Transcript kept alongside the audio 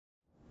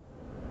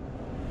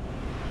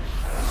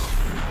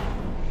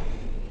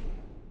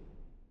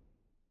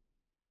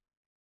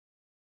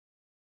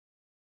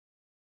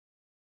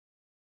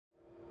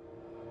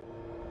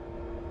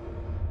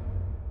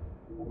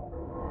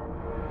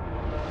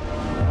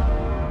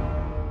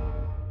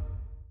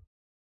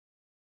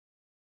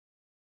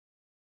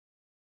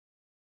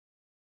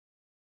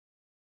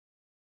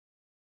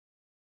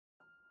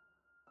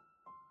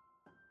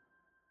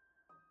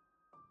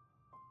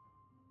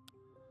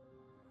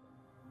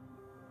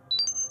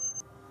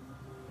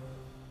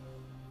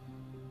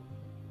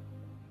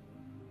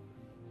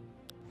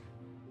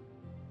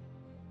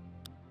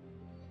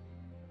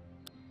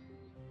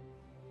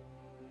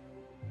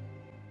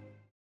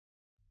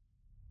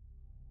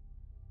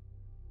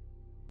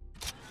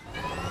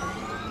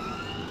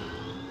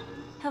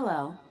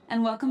Hello,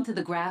 and welcome to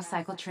the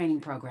graviciclo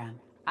training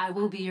program. I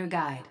will be your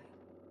guide.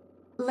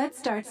 Let's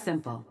start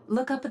simple.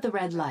 Look up at the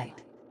red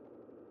light.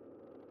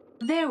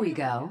 There we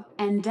go,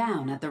 and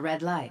down at the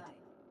red light.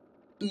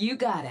 You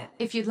got it.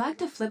 If you'd like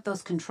to flip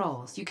those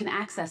controls, you can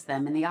access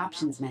them in the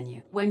options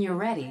menu. When you're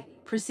ready,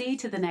 proceed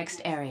to the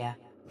next area.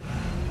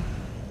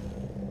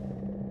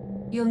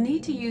 You'll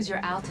need to use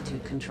your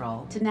altitude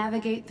control to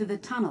navigate through the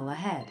tunnel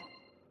ahead.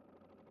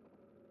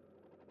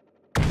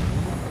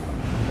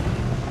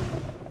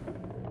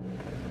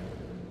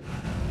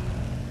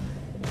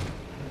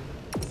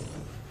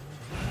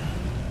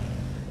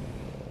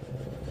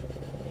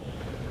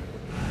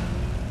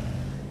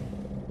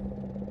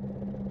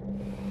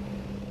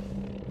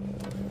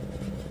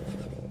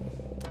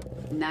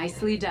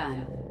 Nicely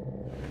done.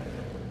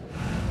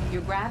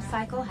 Your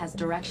graviciclo has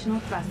directional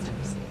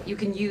thrusters. You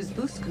can use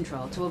boost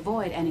control to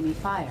avoid enemy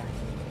fire.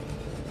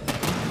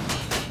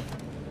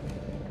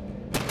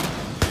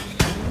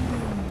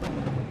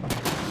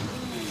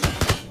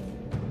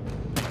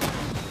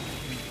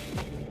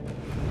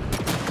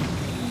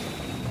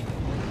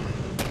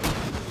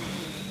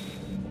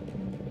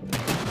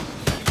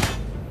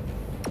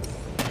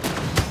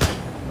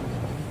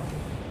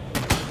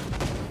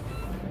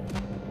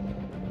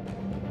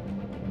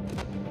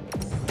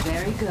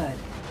 Very good.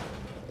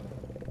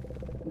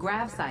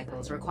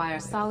 Gravicicles require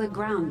solid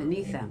ground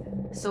beneath them,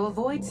 so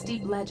avoid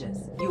steep ledges.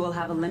 You will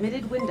have a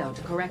limited window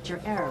to correct your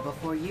error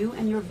before you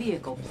and your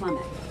vehicle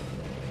plummet.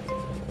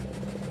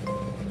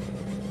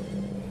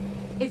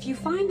 If you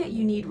find that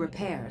you need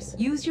repairs,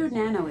 use your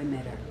nano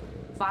emitter.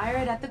 Fire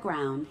it at the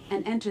ground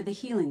and enter the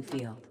healing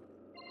field.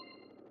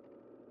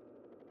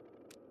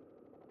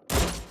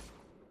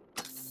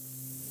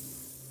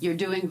 You're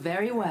doing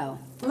very well.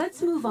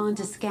 Let's move on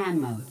to scan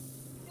mode.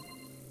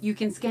 You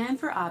can scan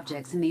for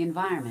objects in the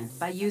environment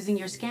by using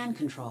your scan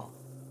control.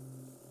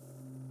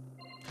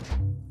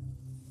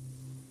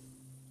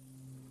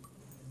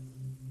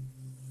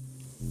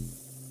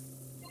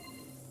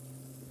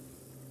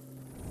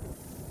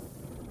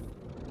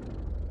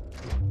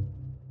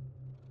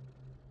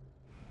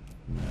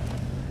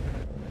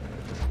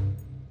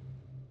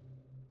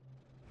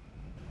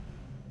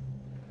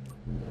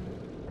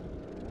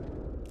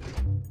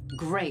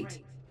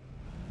 Great.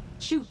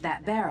 Shoot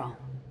that barrel.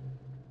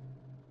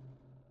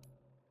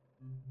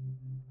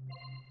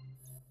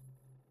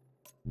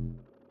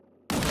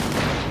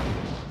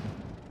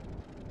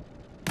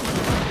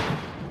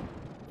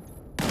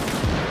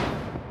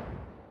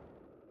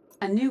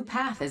 A new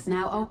path is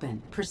now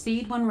open.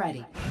 Proceed when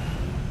ready.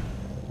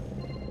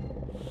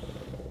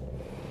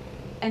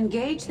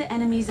 Engage the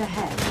enemies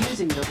ahead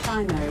using your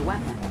primary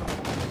weapon.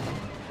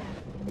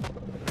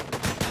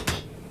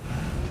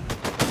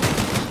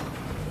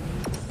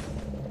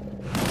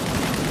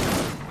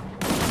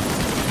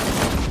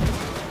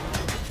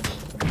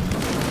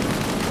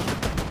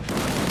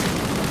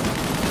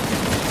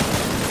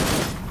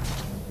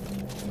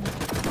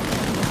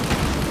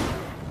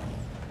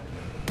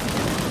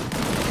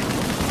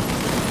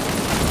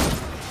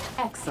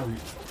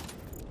 Excellent.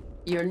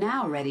 You're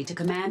now ready to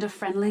command a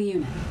friendly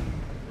unit.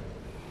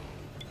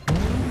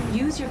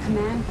 Use your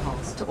command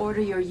pulse to order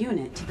your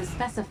unit to the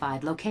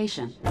specified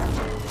location.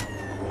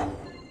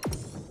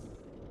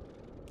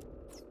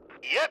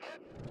 Yep.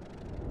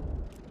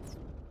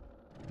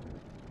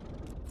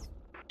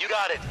 You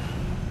got it.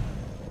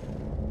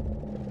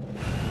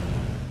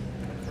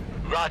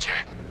 Roger.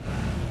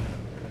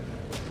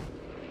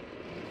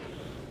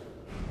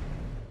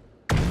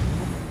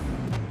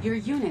 Your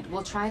unit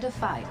will try to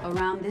fight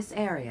around this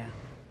area.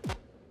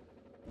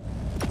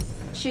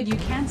 Should you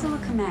cancel a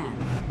command,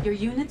 your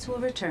units will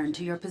return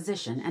to your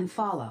position and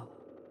follow.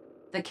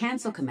 The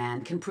cancel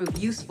command can prove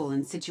useful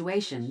in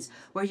situations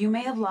where you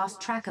may have lost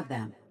track of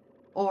them,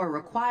 or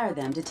require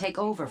them to take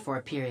over for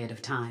a period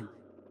of time.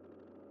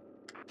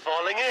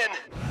 Falling in.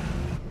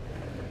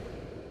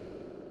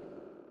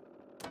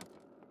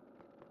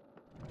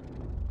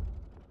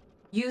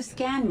 Use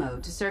scan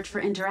mode to search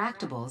for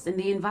interactables in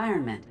the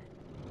environment.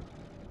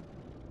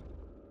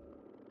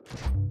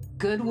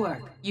 Good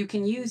work. You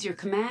can use your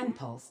command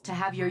pulse to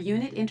have your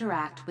unit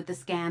interact with the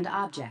scanned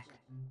object.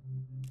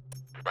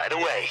 Right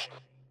away.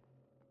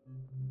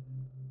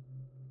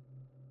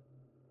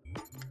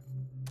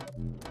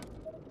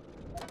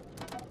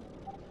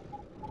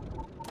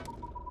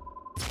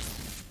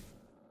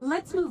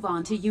 Let's move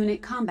on to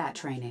unit combat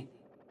training.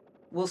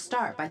 We'll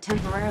start by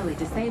temporarily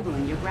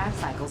disabling your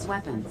graviciclo's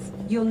weapons.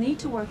 You'll need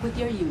to work with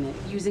your unit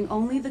using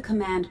only the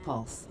command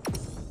pulse.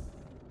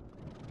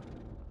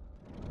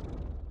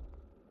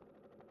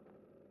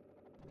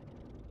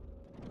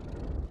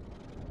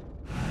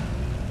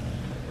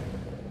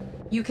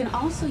 You can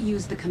also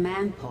use the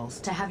command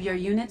pulse to have your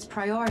units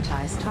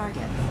prioritize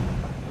targets.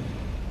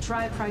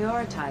 Try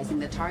prioritizing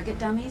the target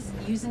dummies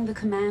using the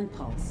command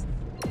pulse.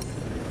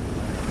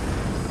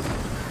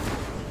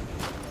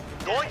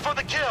 Going for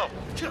the kill.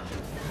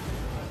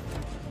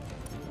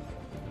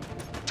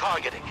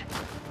 Targeting.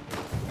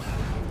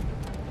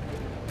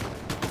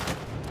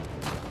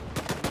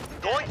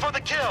 Going for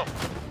the kill.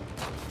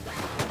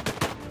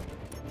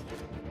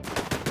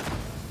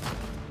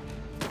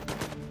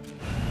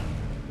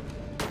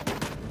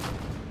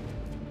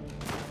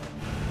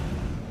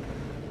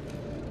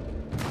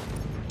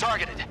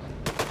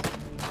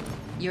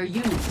 Your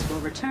units will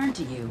return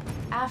to you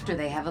after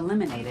they have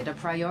eliminated a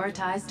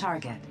prioritized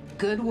target.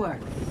 Good work.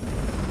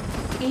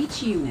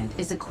 Each unit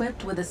is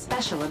equipped with a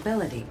special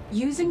ability.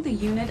 Using the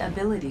unit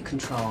ability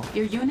control,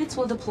 your units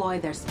will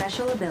deploy their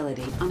special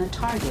ability on a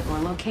target or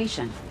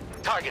location.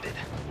 Targeted.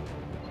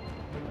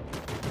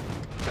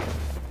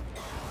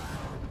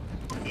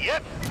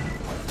 Yep.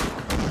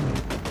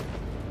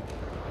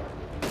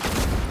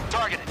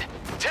 Targeted.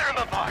 Tear him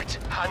apart.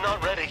 I'm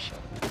not ready.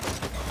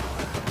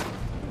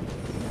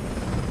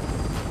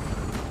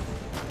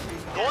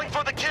 Going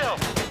for the kill.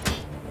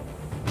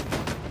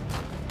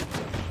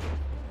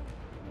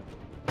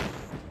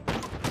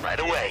 Right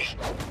away.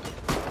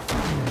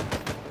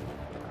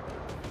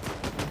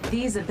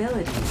 These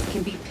abilities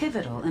can be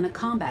pivotal in a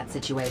combat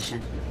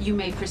situation. You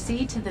may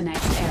proceed to the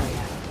next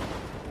area.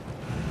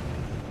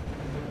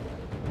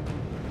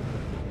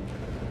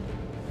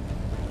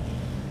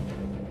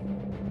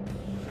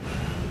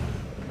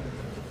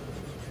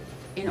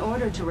 In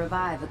order to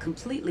revive a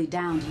completely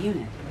downed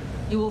unit,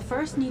 you will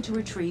first need to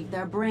retrieve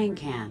their brain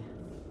can.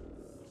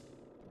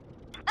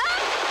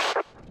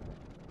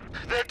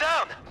 They're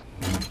down!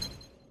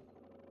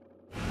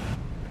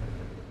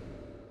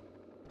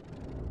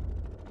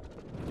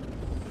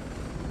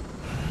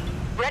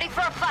 Ready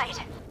for a fight!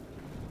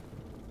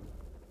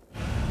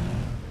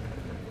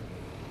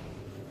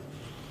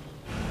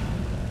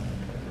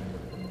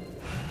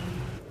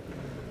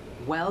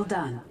 Well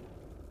done.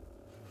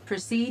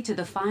 Proceed to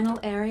the final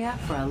area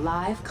for a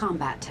live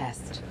combat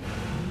test.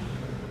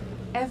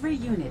 Every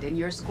unit in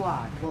your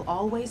squad will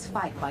always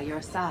fight by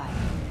your side,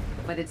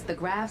 but it's the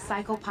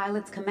graviciclo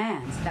pilot's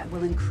commands that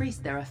will increase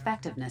their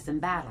effectiveness in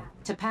battle.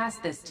 To pass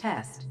this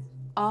test,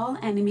 all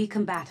enemy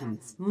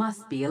combatants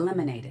must be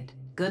eliminated.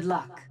 Good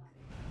luck.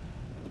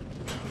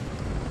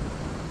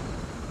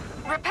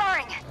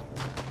 Repairing!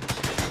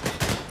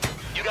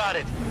 You got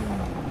it.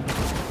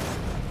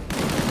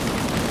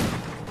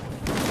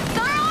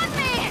 They're on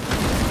me!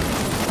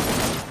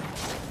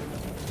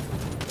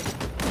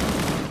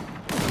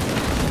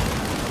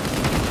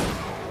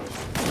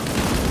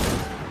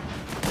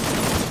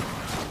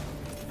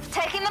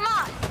 Taking them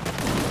on!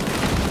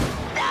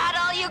 That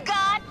all you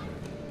got?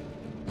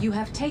 You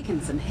have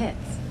taken some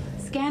hits.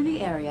 Scan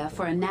the area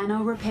for a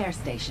nano repair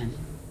station.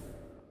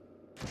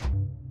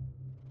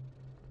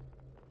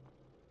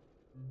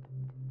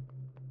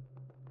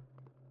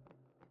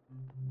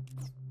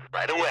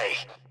 Right away.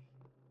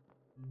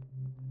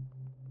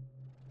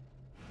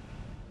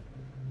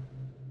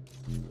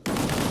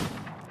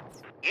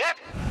 Yep.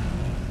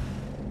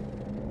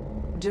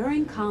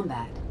 During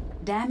combat,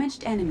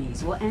 damaged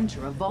enemies will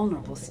enter a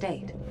vulnerable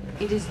state.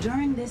 It is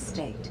during this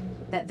state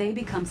that they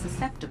become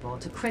susceptible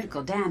to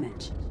critical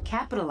damage.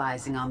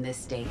 Capitalizing on this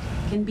state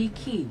can be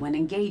key when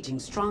engaging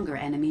stronger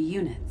enemy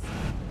units.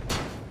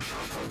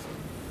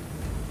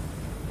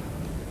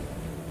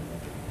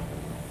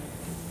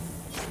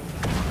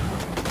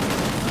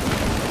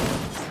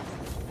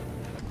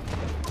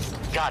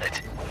 Got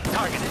it.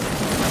 Targeted.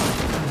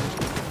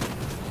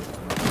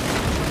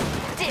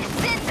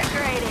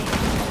 Disintegrating!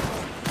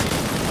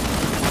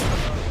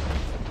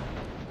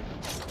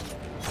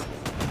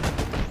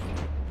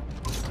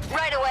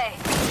 Right away!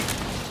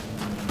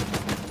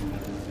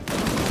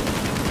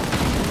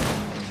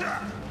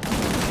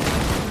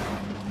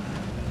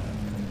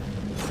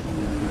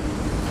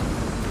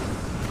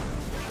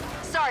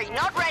 Sorry,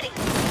 not ready!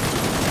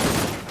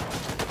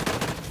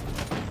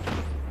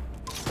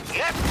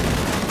 Yep.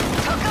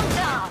 Took him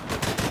down!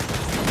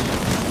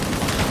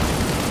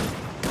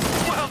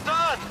 Well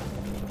done.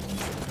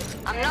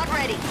 I'm not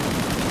ready.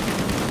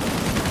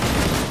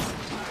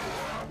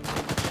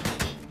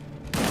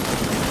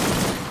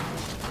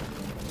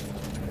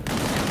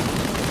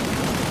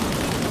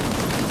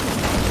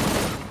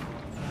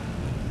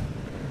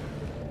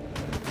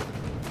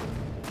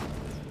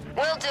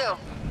 Will do.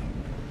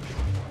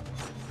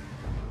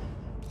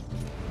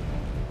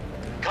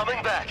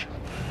 Coming back.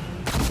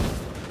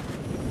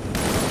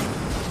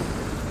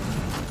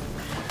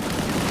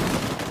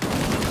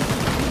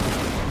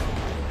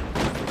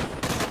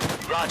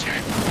 Roger.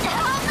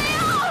 Help me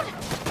out!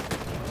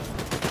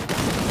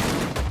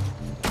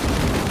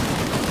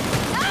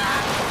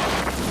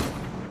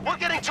 We're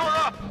getting tore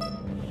up.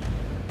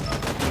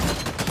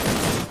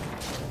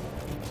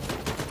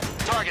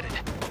 Targeted.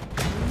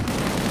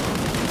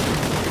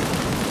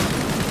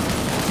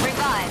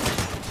 Revive.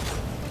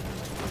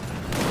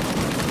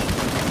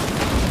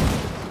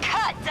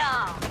 Cut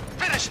down!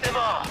 Finish them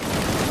off.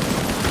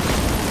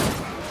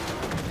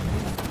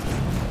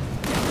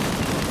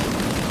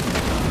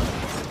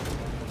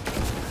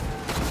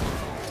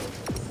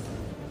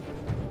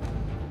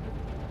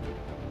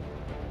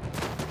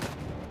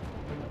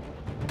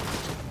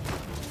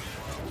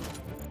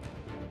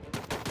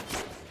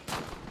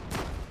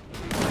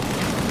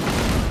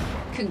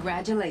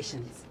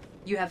 Congratulations.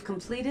 You have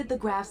completed the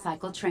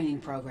graviciclo training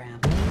program.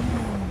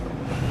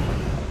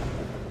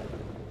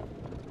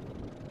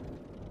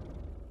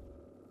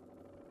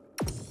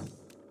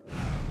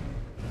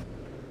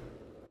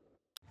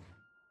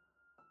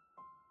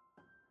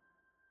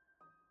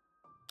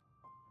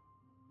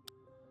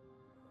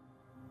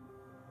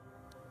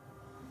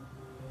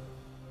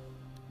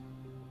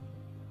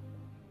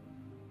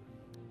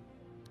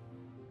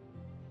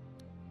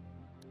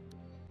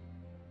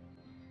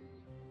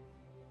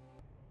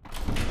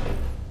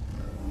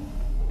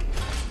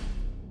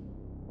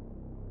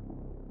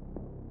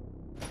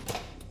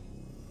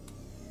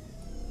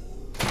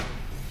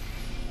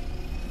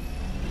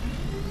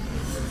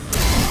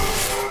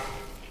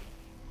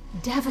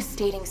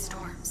 devastating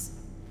storms,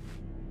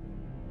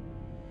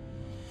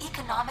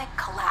 economic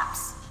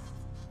collapse,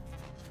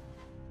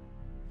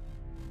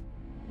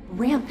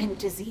 rampant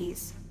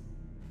disease.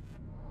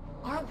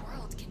 Our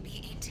world can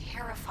be a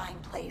terrifying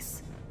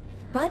place,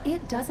 but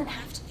it doesn't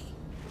have to be.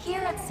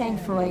 Here at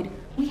Sangfroid,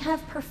 we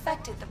have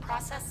perfected the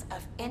process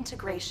of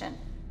integration.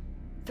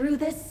 Through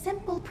this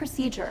simple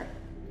procedure,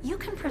 you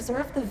can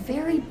preserve the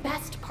very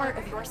best part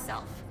of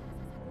yourself,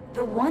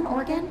 the one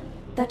organ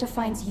that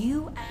defines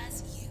you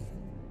as you,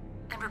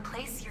 and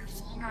replace your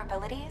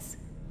vulnerabilities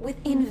with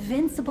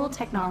invincible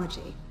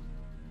technology.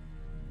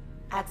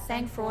 At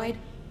Sangfroid,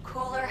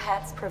 cooler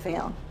heads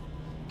prevail.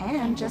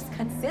 And just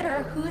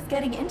consider who's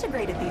getting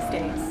integrated these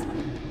days.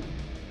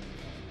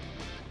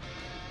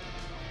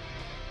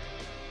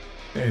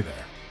 Hey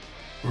there.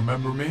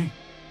 Remember me?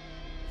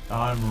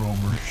 I'm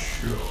Romer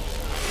Show.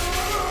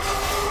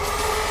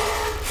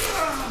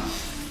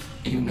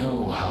 You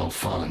know how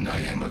fond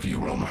I am of you,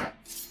 Romer,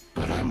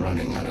 but I'm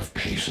running out of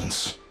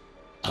patience.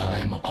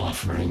 I'm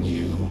offering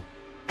you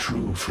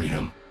true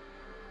freedom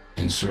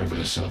in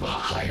service of a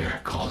higher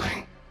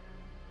calling.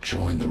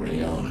 Join the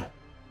Rayon.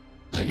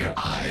 Let your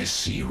eyes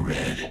see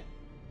red.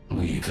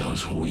 Leave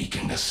those weak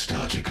and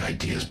nostalgic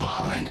ideas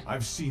behind.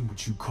 I've seen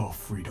what you call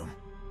freedom.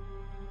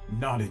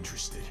 Not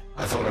interested.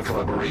 I thought a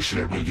collaboration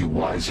had made you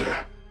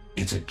wiser.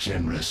 It's a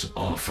generous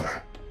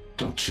offer.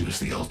 Don't choose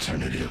the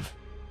alternative.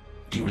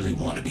 Do you really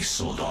want to be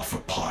sold off for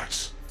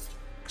parts?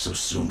 So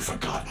soon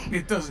forgotten.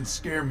 It doesn't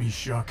scare me,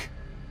 Shuck.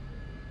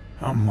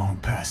 I'm long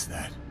past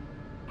that.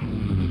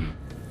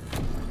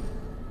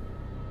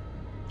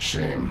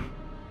 Shame.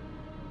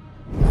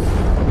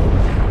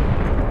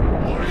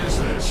 What is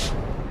this?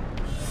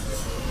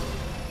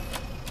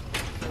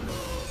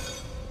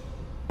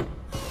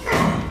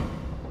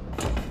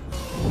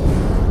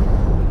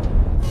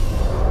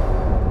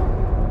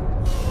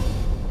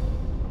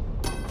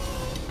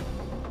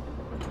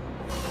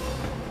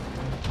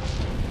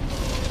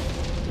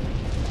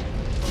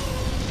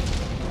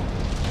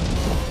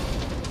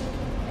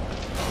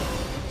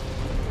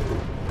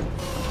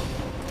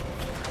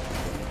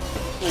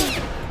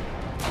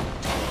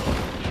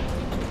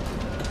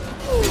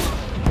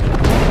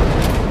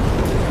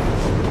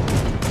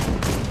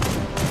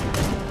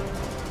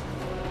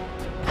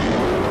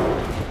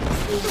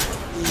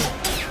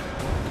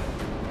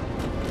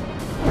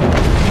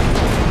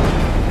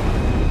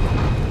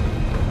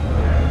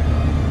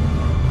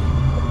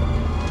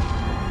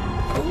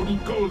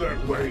 Go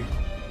that way.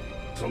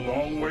 It's a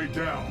long way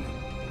down.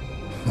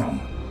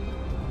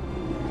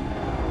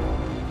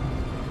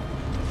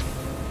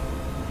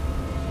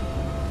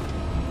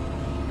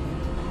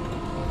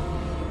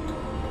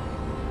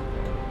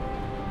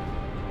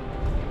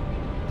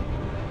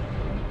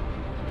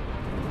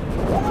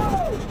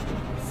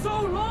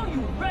 So long,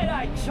 you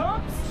red-eyed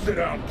chumps! Sit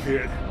down,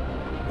 kid.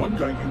 One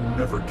guy you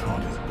never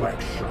taught is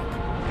Black Shuck.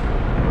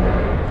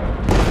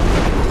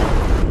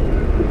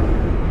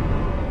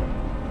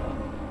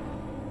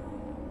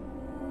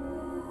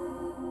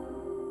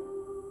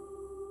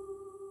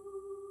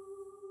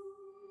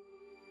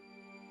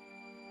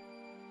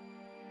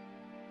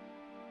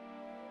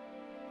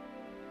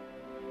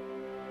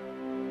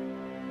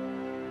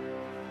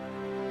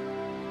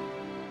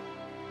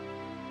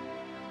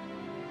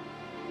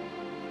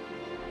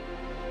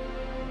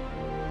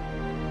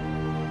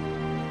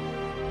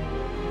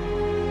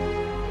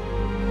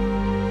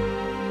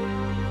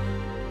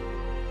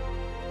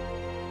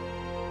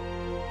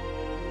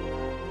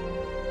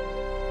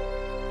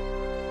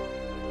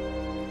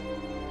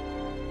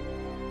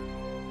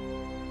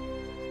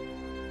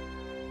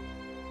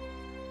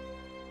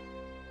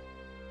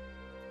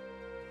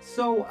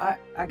 So,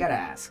 I gotta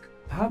ask,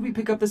 how'd we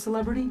pick up the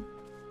celebrity?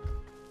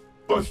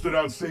 Busted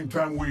out same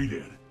time we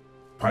did.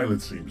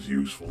 Pilot seems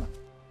useful.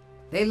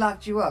 They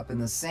locked you up in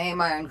the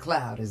same iron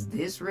cloud as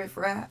this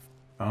riffraff?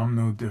 I'm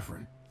no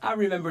different. I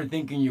remember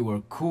thinking you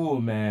were cool,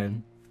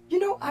 man. You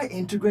know, I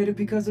integrated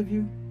because of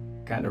you.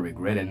 Kinda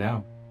regret it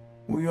now.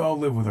 We all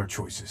live with our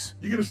choices.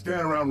 You gonna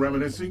stand around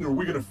reminiscing, or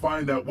we gonna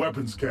find that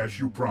weapons cache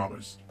you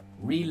promised?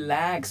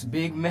 Relax,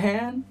 big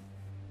man.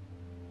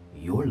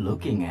 You're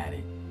looking at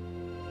it.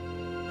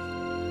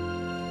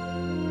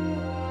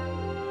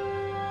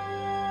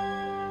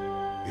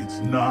 It's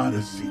not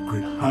a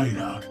secret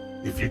hideout,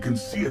 if you can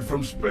see it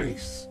from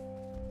space.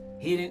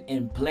 Hidden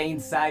in plain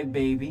sight,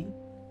 baby.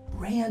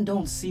 Rayan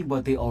don't see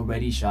what they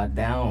already shot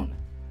down.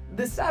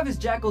 The Savage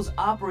Jackals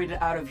operated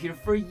out of here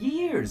for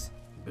years,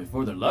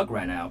 before their luck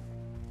ran out.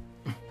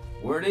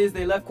 Word is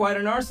they left quite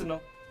an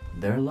arsenal.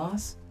 Their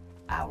loss,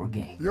 our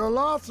gain. Your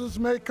losses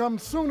may come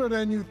sooner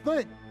than you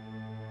think.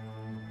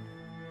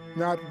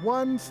 Not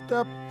one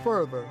step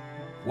further.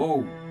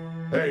 Whoa.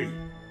 Hey,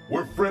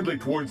 we're friendly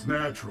towards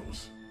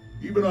naturals,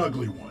 even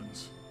ugly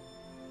ones.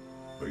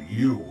 But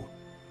you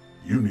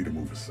need to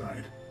move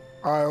aside.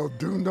 I'll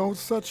do no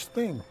such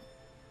thing.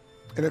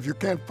 And if you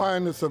can't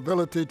find this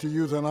ability to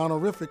use an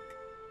honorific,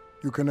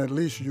 you can at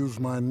least use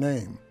my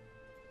name.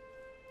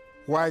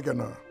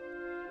 Wagoner.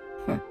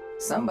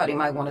 Somebody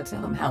might want to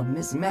tell him how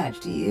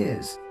mismatched he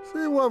is.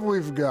 See what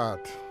we've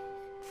got.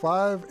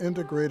 5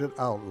 integrated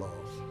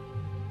outlaws,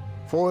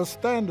 4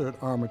 standard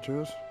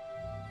armatures,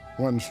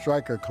 1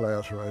 striker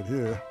class right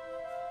here.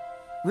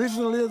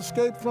 Recently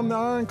escaped from the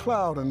Iron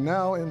Cloud and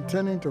now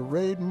intending to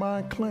raid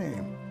my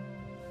claim.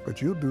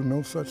 But you'll do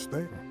no such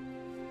thing.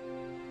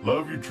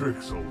 Love your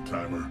tricks,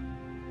 old-timer,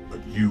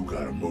 but you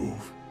gotta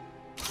move.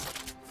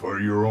 For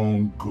your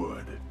own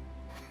good.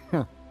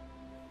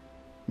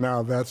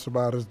 Now that's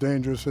about as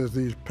dangerous as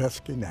these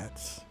pesky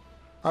gnats.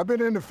 I've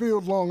been in the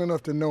field long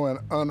enough to know an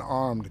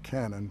unarmed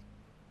cannon.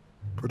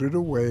 Put it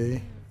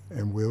away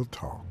and we'll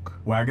talk.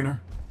 Wagoner?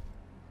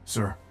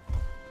 Sir,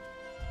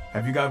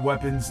 have you got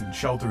weapons and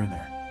shelter in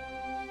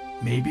there?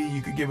 Maybe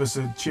you could give us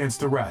a chance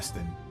to rest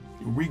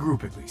and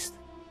regroup at least.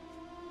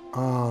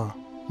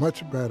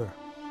 Much better.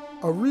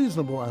 A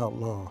reasonable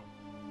outlaw.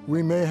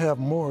 We may have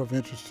more of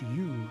interest to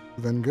you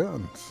than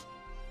guns.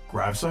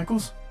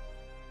 Gravcycles?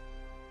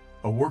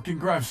 A working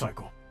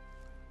gravcycle.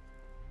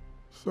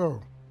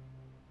 So,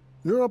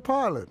 you're a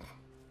pilot.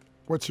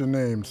 What's your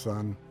name,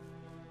 son?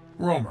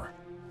 Romer.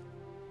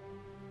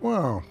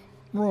 Well,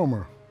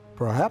 Romer,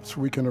 perhaps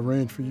we can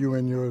arrange for you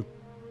and your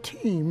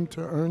team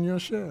to earn your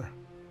share.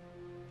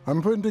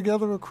 I'm putting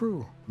together a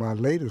crew. My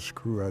latest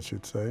crew, I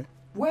should say.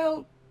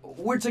 Well,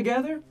 we're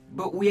together,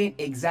 but we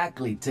ain't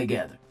exactly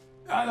together.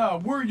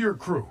 We're your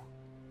crew,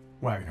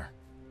 Wagoner.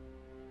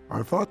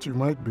 I thought you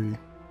might be.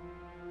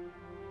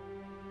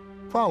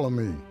 Follow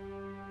me.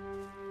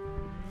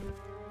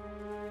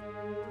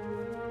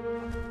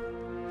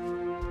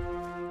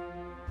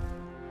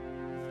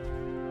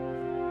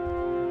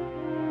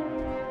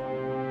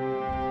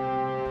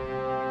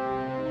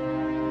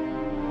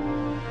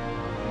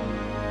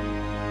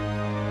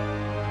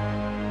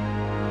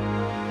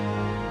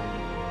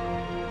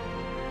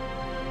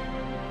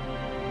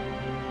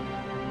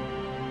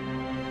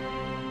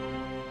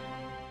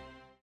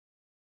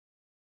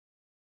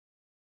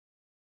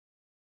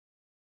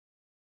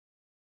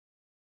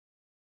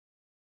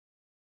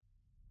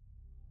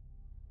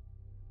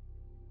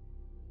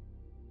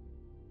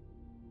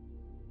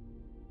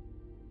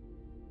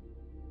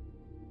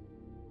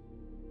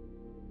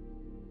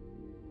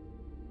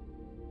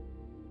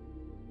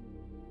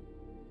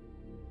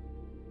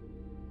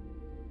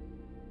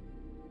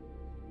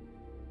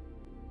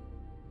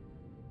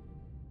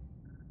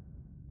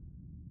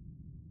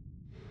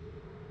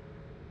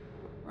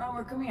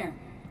 Romer, come here.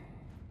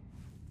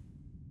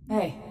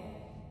 Hey,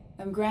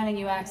 I'm granting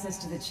you access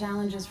to the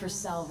Challenges for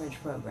Salvage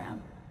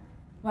program.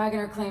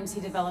 Wagoner claims he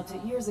developed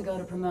it years ago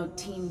to promote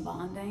team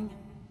bonding.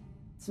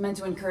 It's meant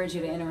to encourage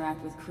you to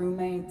interact with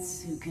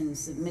crewmates who can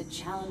submit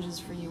challenges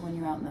for you when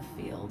you're out in the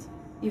field.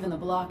 Even the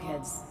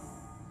blockheads,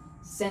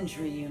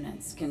 sentry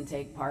units, can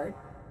take part.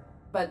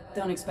 But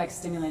don't expect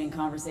stimulating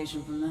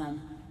conversation from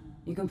them.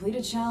 You complete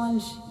a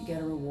challenge, you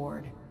get a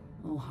reward.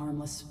 A little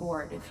harmless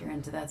sport if you're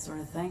into that sort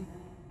of thing.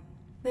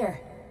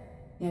 There.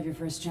 You have your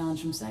first challenge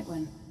from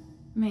Seguin.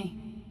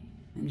 Me.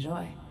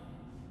 Enjoy.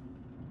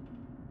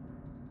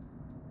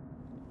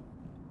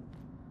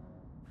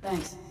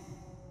 Thanks.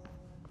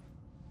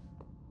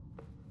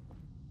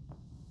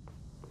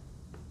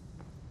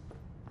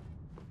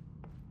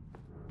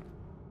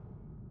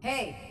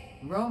 Hey,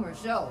 Romer,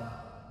 show.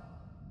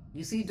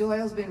 You see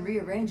Doyle's been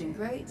rearranging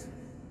crates?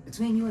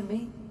 Between you and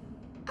me,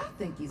 I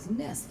think he's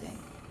nesting.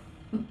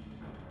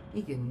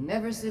 He can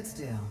never sit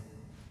still.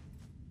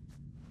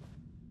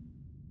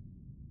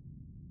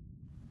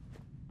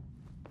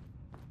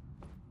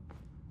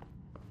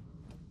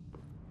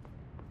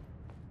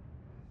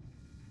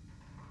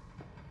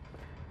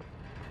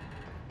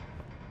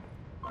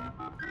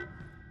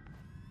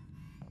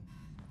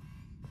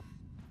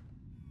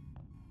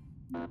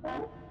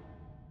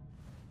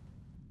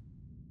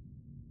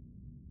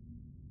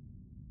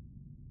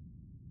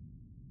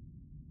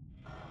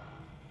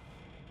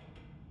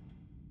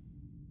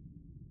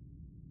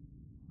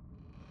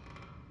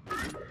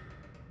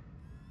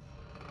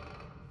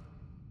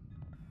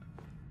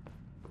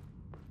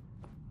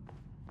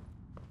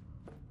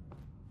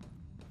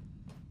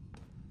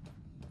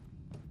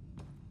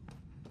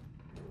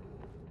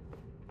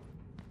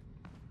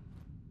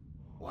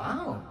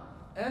 Wow.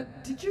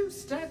 Did you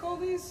stack all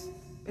these?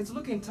 It's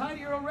looking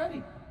tidier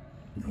already.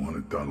 You want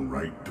it done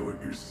right, do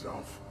it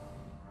yourself.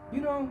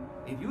 You know,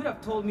 if you would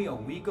have told me a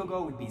week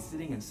ago we'd be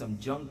sitting in some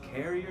junk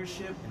carrier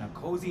ship in a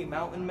cozy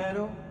mountain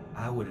meadow,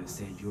 I would have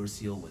said your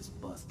seal was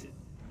busted.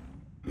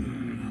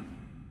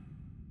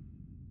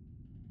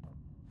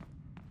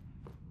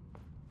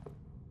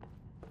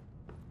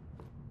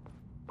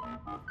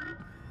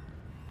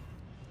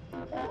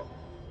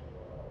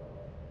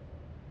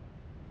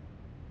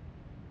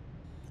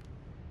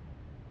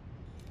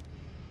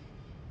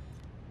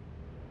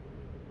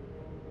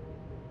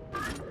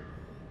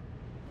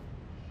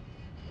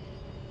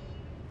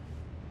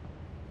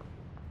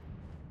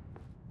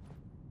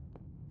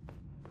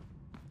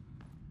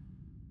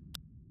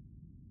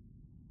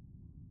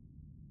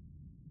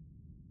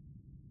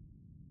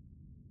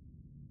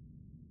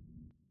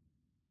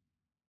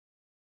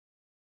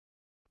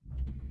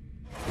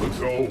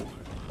 Looks old,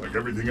 like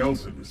everything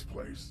else in this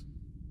place.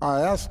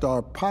 I asked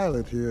our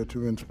pilot here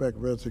to inspect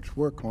Rezik's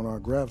work on our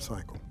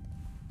graviciclo.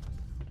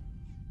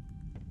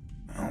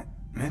 Well,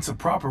 it's a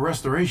proper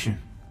restoration.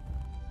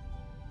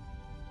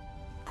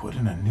 Put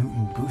in a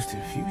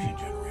Newton-boosted fusion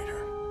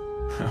generator.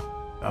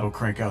 That'll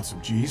crank out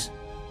some G's.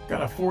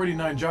 Got a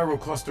 489 gyro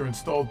cluster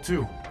installed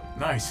too.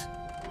 Nice.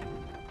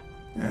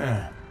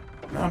 Yeah,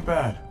 not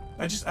bad.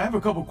 I have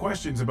a couple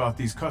questions about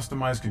these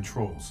customized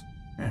controls.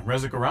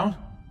 Rezik around?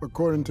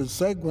 According to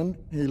Seguin,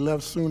 he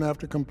left soon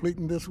after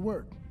completing this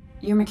work.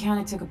 Your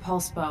mechanic took a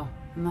pulse bow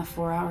and left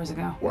 4 hours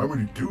ago. Why would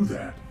he do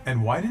that?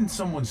 And why didn't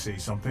someone say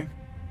something?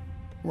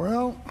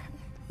 Well,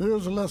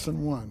 here's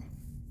lesson 1.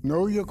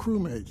 Know your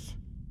crewmates.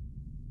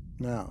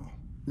 Now,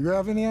 you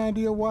have any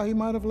idea why he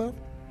might have left?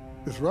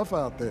 It's rough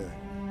out there.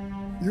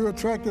 You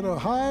attracted a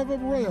hive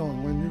of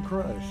rayon when you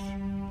crashed.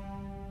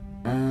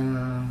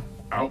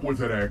 Out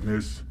with it,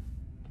 Agnes.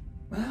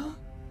 Well,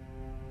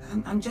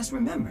 I'm just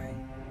remembering.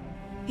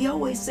 He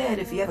always said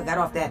if he ever got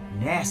off that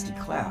nasty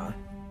cloud,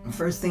 the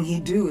first thing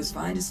he'd do is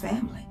find his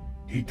family.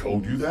 He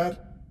told you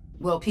that?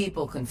 Well,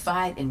 people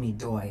confide in me,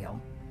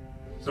 Doyle.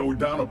 So we're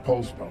down a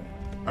postpone.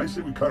 I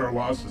say we cut our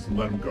losses and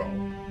let him go.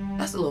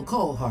 That's a little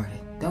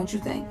cold-hearted, don't you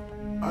think?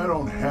 I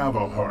don't have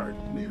a heart.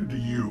 Neither do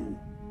you.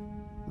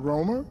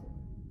 Romer?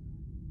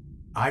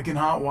 I can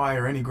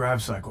hotwire any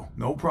graviciclo,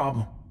 no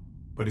problem.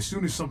 But as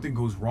soon as something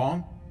goes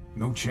wrong,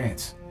 no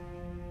chance.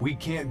 We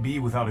can't be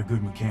without a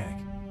good mechanic.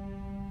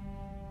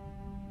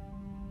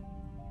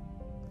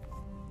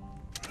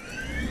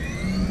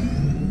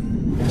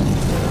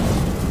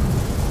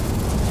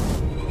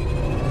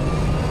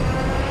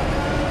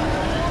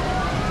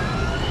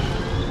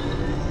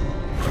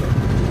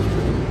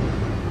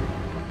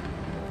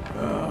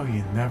 Oh,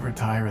 you never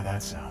tire of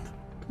that sound.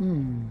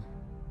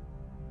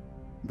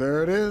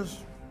 There it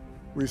is.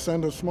 We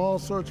send a small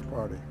search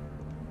party.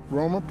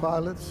 Romer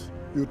pilots,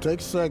 you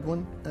take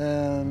Seguin,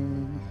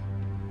 and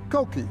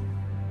Koki.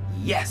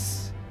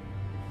 Yes!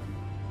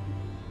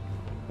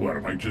 What,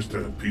 am I just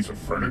a piece of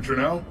furniture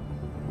now?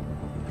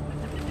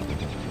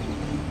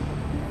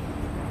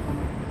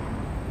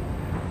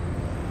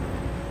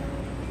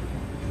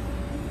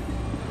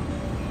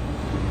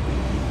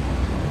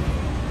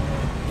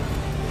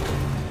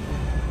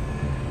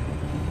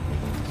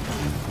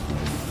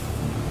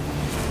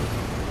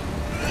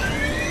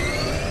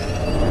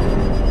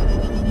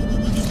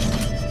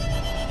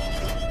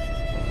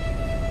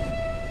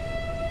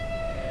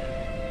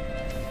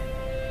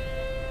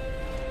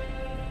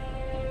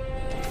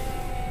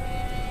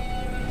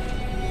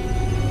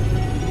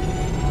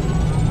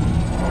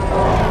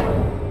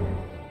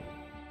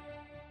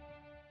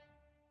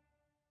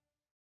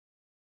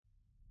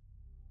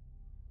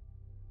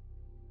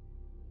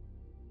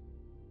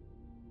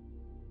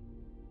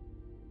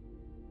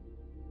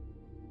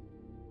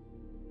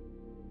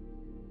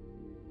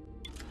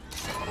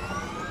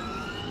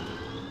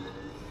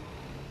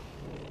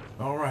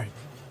 All right,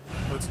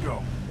 let's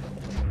go.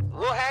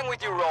 We'll hang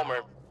with you,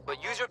 Romer,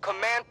 but use your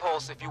command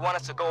pulse if you want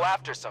us to go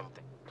after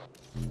something.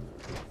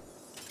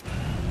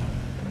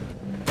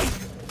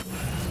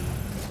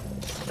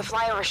 The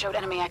flyover showed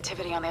enemy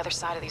activity on the other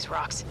side of these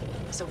rocks,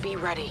 so be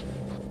ready.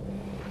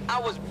 I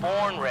was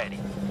born ready.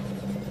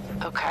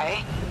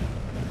 Okay.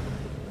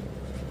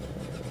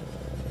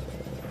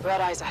 Red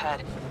eyes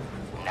ahead.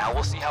 Now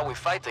we'll see how we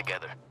fight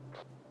together.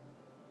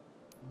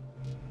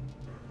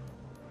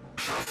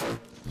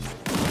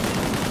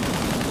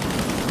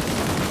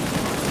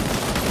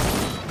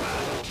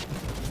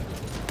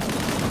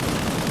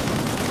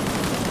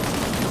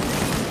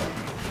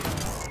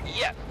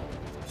 Yeah.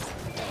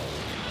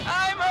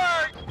 I'm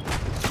hurt!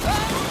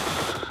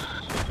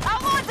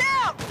 Outlaw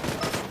down!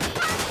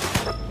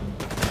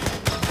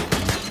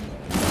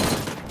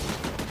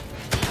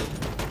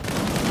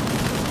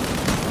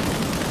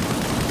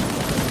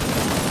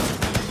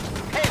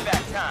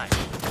 Payback time.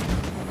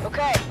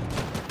 Okay.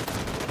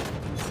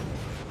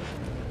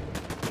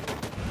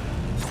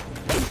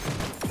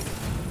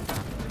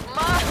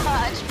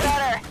 Much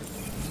better.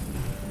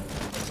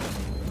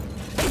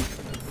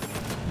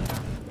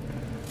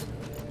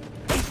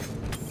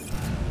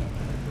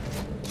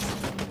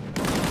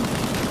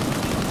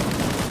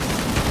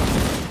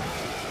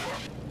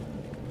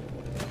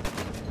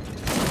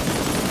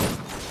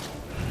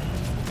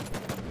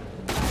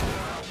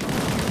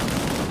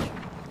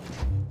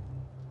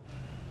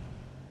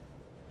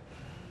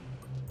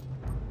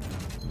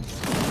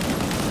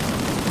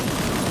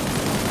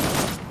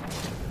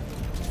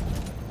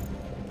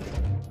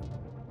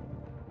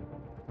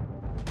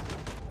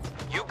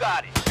 You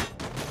got it.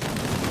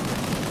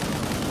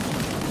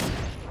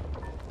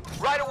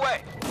 Right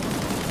away.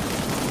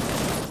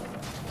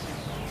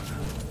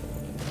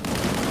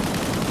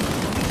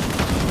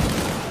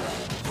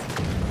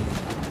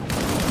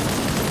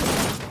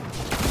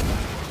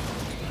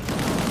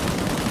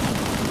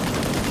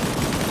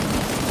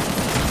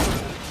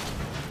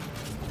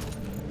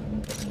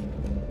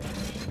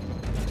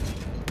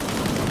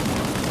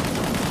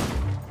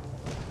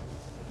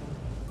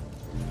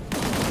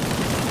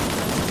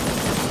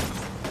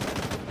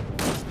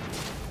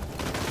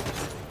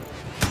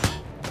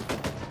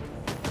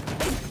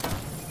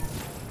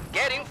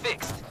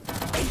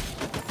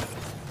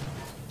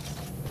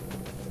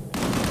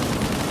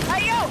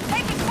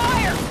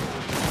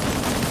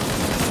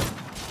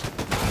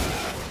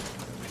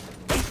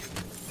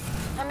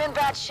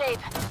 bad shape.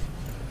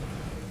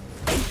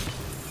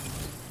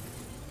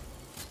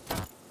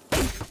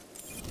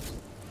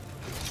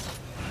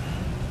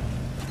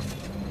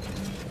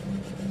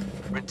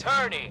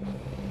 Returning.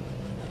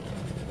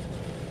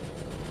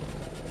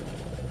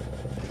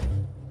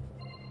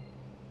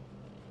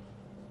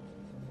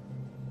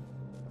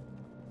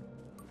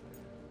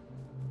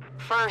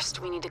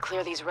 First, we need to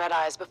clear these red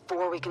eyes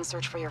before we can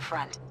search for your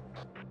friend.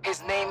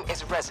 His name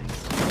is Rezik.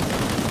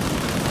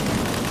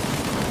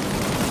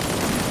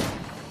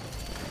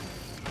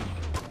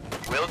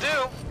 Will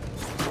do.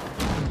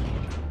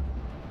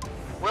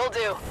 Will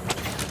do.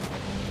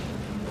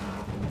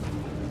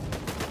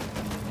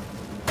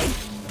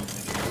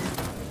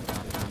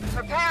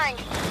 Preparing.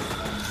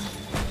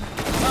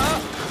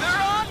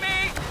 They're on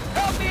me!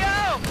 Help me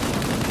out!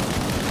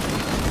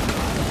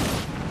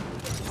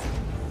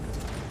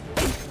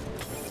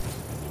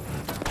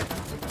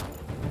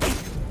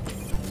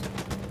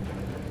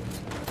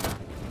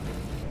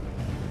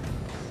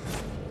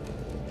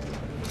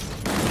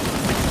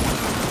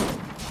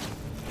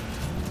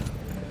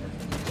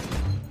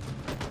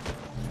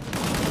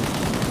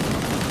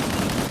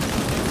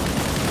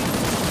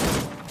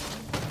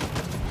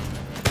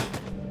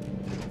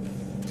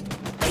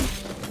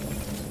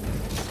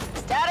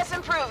 Status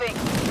improving.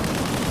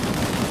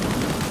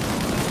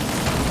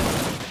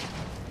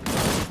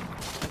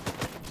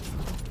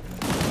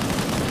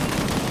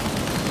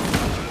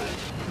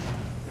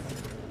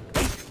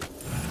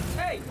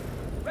 Hey,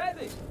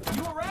 Rezik,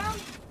 you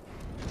around?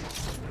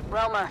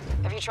 Romer,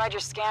 have you tried your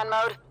scan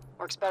mode?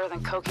 Works better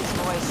than Koki's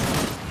voice.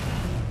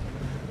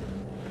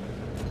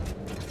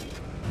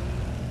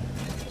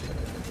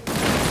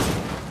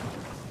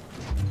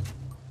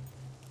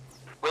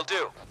 Will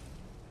do.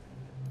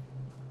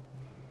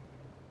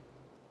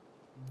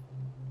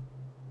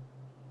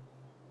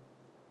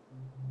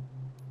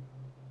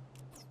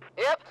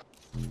 Yep.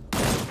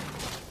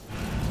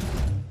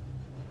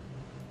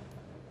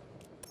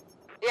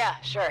 Yeah,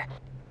 sure.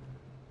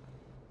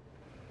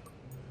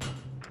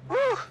 Woo!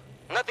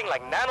 Nothing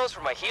like nanos for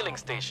my healing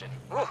station.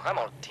 Woo, I'm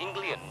all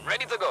tingly and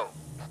ready to go.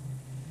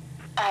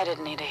 I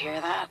didn't need to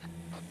hear that.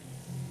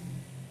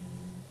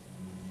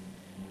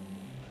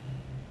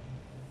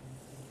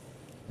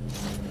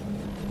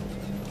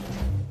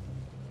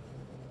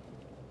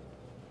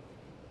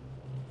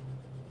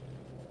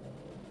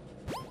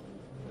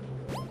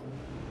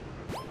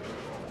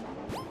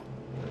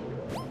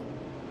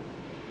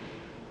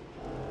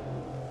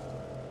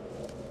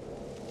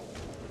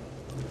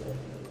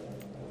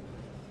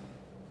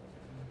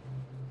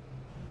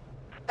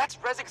 That's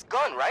Rezik's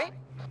gun, right?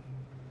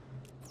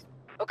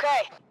 Okay.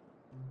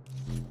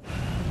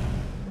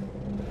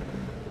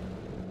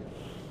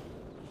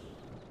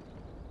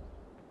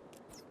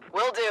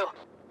 Will do.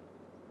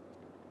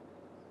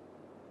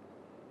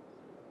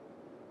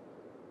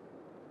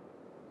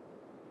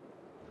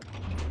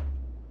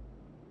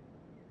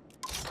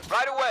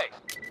 Right away.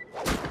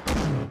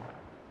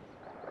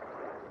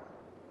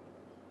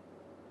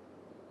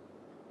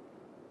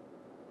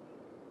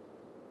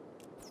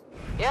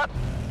 Yep.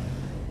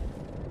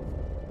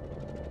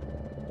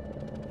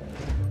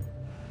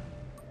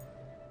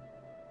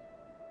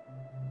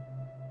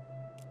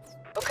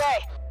 Okay.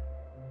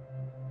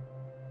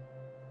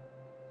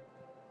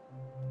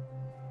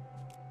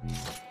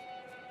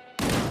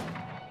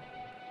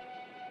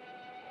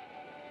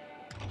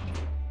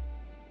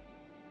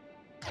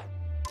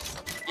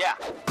 Yeah.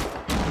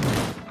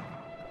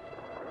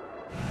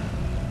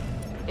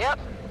 Yep.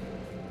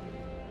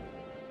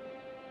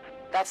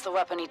 That's the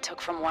weapon he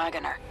took from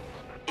Wagoner.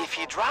 If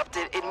he dropped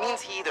it, it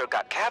means he either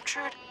got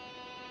captured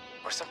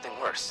or something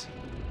worse.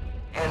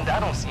 And I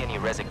don't see any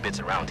Rezik bits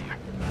around here.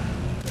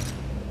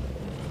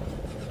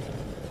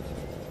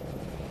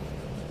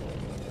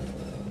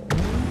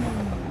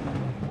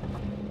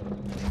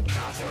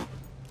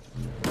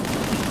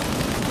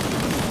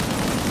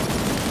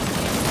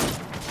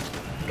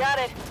 Got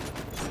it.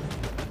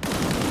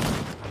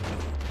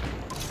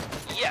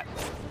 Yeah.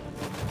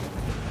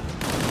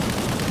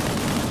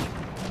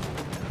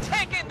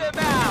 Taking them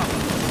out!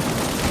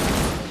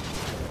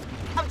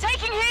 I'm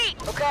taking heat!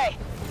 Okay.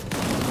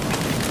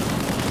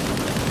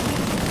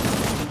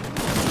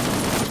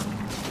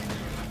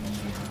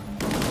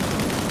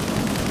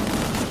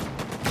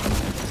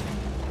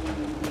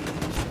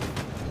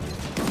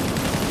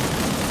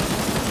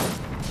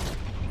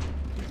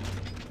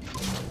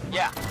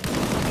 Yeah.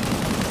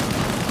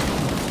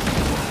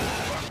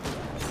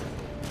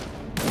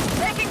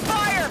 Taking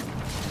fire!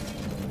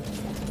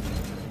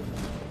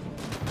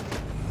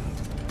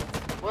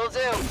 Will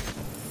do.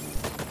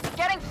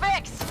 Getting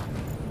fixed!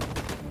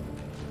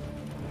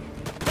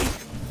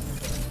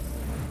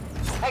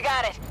 I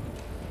got it.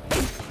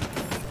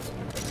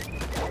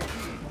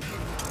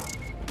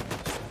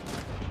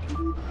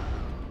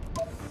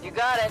 You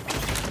got it.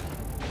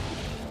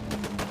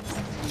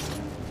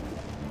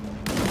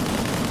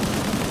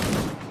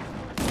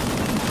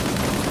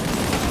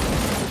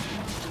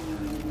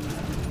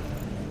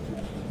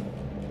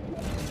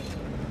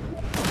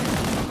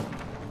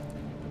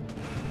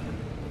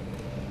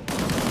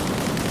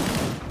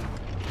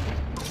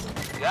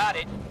 Got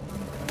it.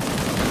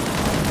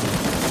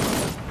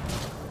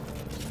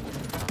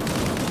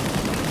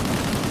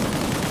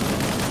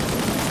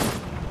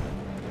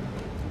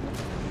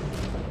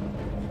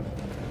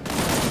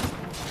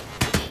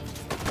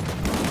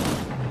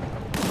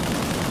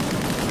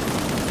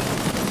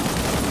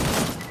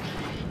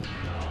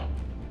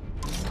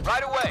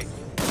 Right away.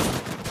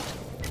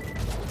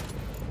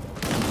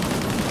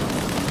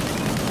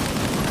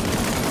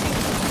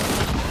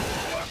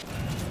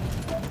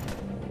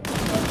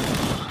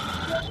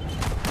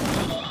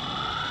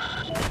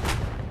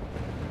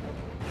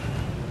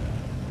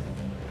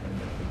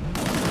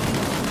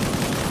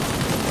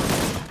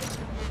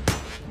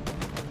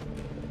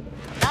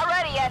 Not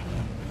ready yet.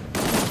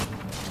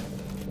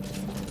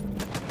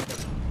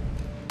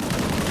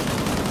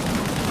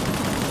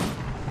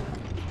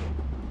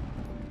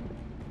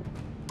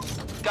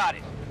 Got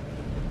it.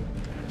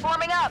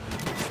 Forming up.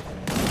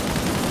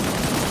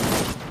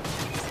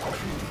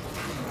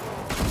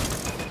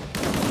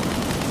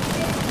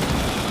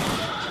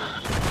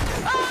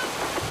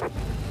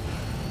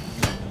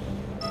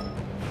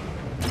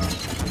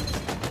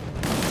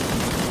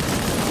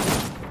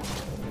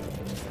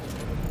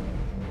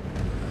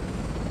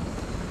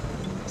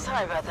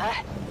 Sorry about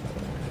that.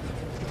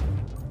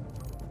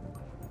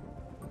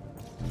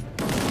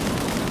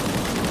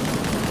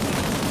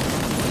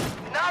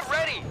 Not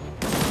ready.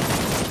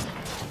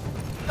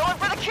 Going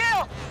for the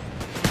kill.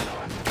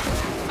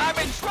 I'm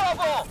in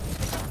trouble.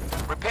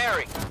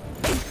 Repairing.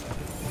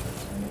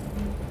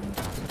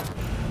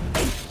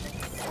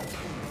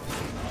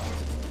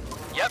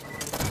 Yep.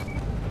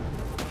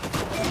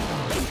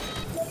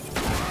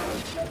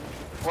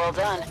 Well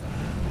done.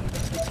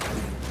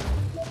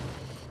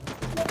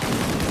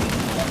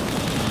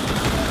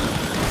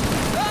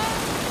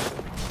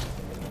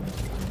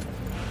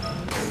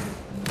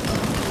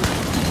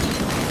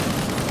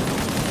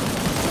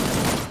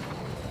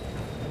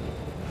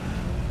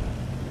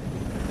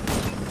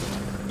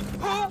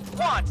 Who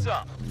wants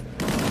some?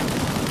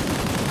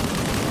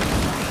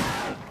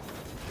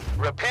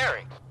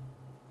 Repairing.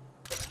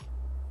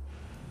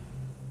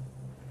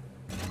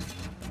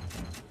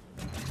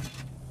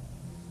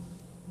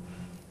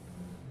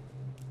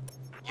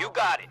 You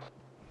got it.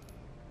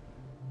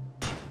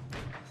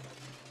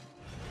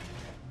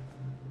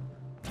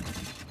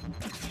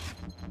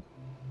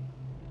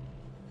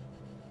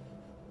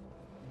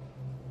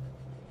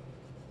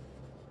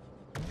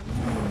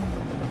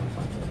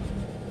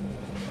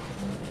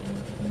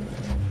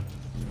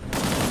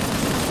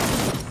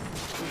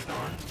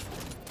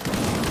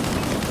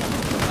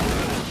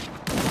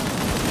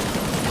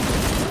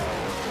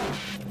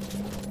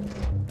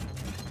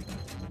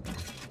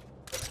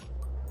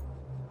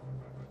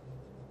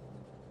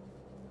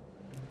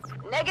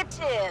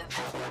 Negative.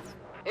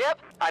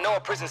 Yep. I know a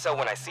prison cell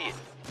when I see it.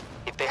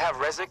 If they have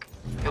Rezik,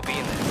 he'll be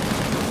in there.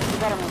 We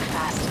better move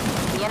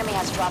fast. The enemy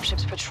has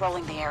dropships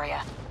patrolling the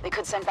area. They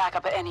could send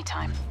backup at any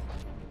time.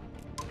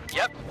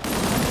 Yep.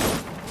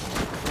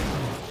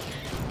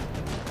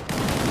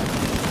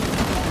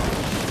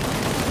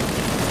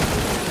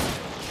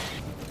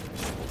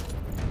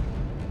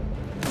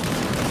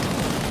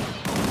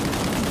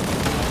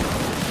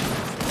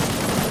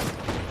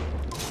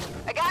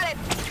 I got it.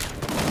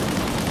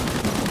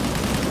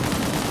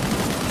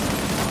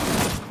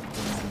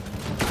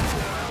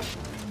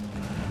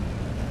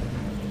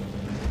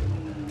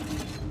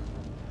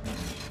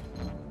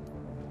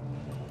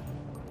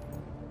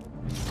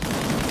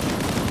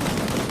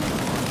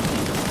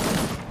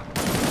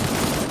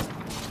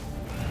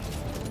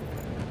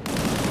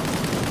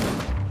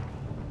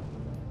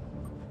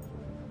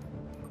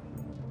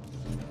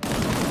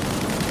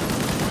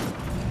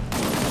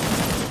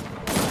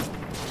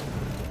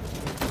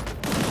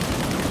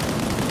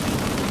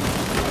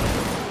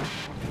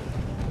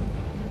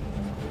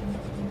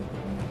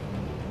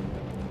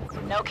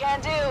 No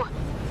can do.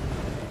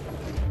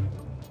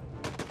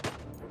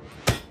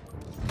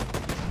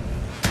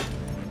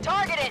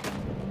 Targeted.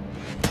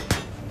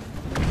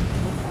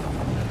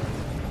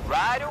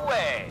 Right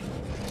away.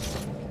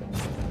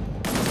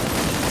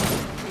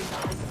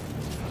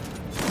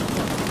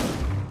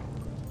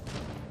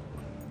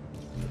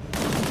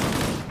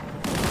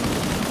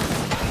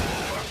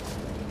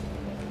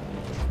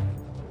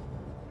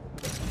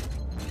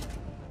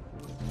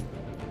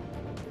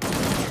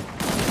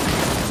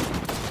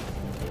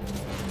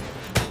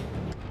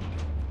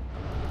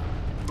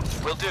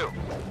 Will do.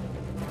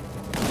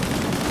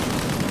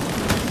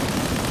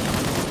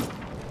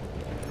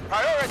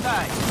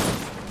 Prioritize.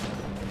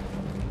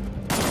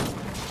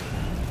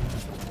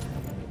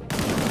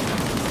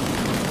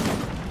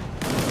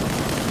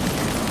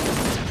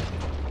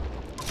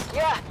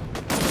 Yeah.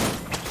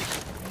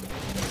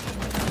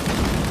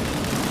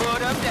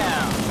 Put him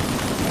down.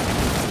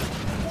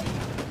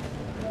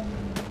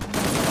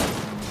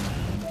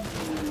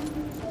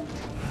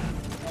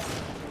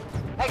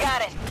 I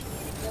got it.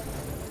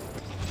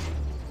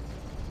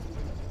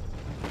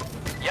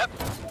 Yep.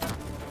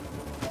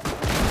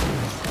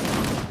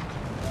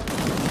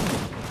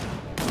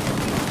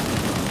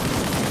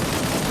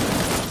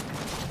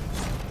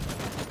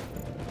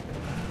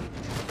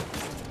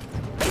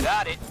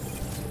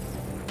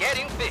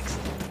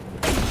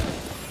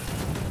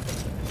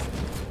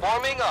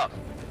 Moving up.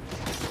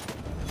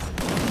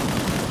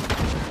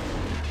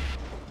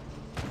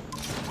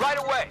 Right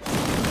away.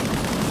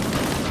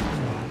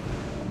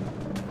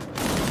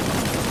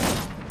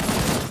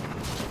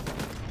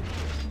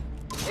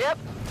 Yep.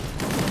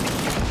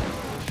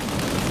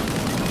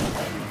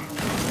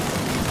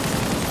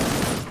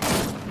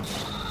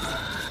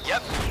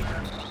 Yep.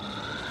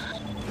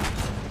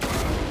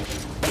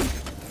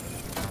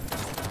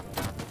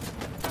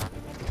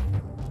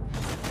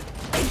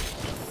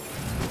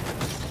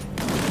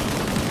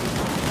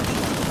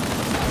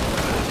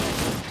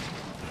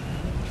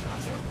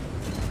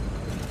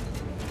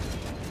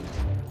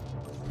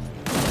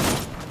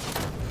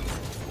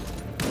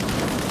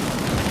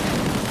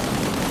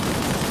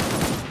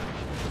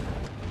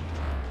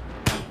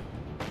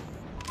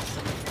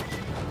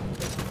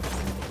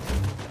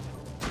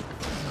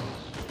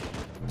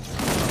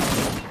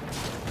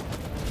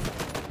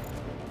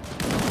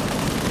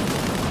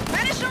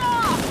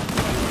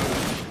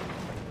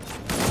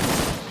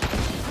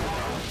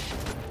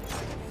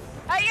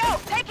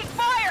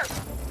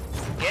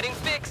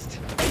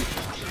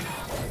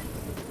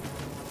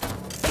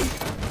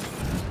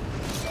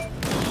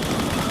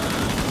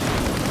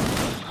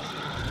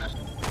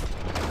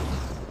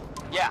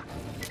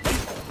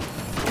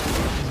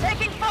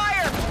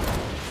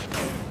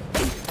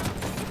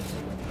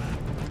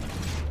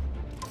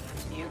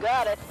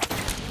 Got it.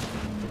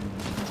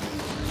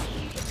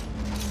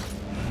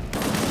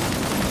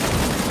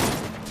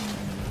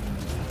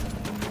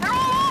 They're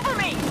all over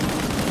me!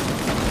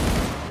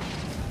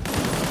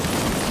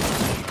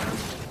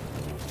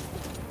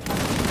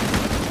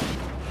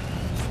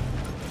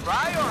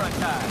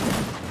 Prioritize.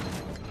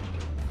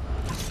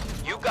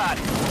 You got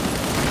it.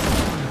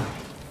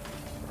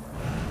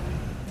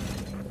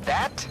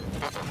 That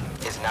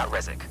is not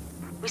Rezik.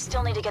 We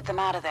still need to get them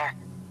out of there.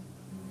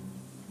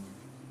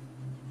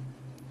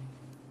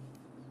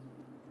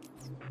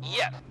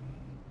 Yep.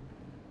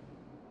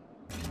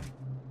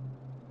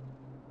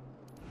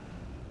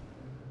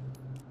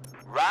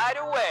 Right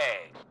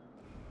away.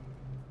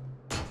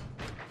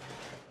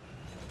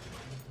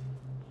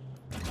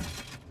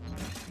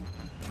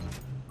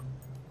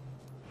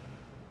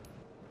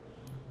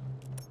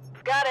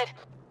 Got it.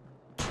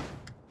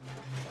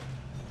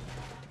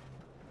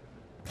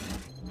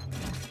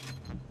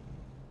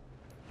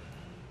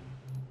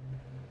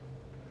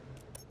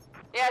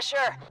 Yeah,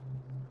 sure.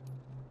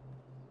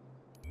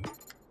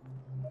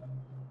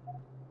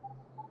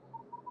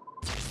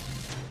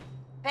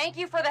 Thank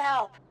you for the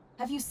help.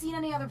 Have you seen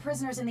any other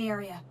prisoners in the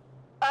area?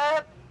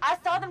 I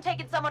saw them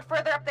taking someone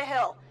further up the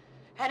hill.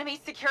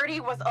 Enemy security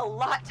was a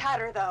lot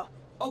tighter, though.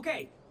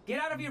 Okay, get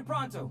out of here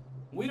pronto.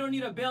 We don't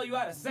need to bail you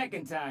out a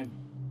second time.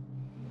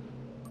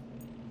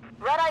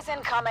 Red Eye's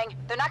incoming.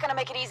 They're not gonna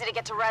make it easy to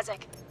get to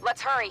Rezik.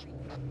 Let's hurry.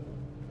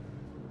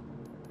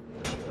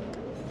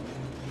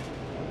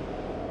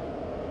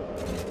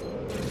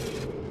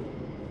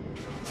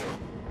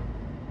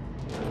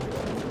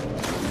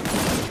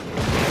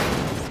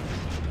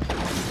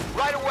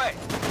 Right away.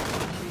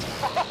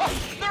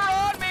 They're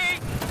on me!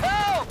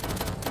 Help!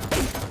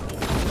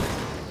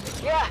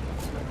 Yeah.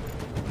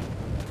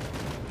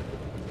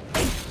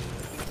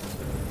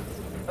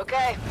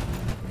 Okay.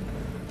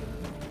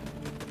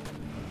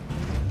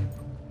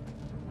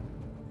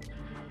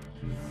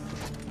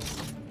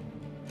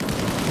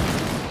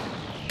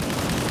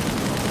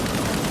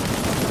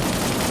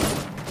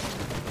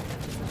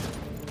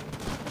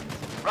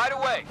 Right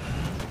away.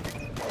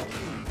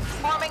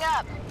 Warming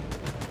up.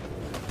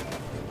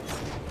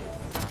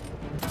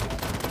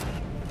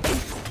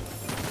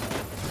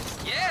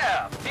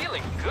 Yeah,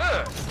 feeling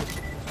good.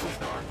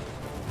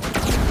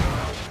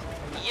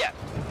 Yep.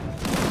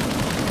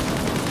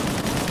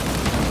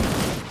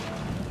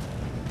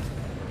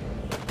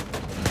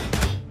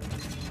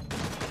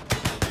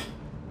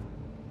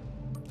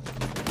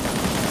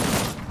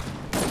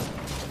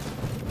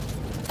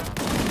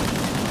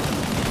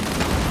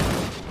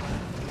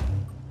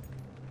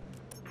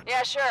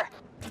 Yeah, sure.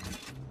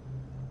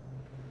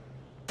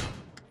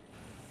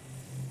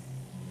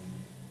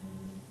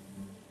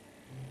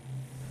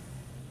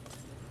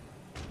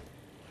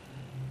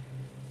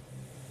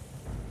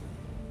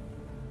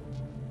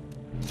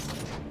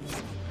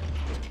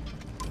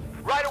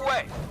 Right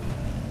away.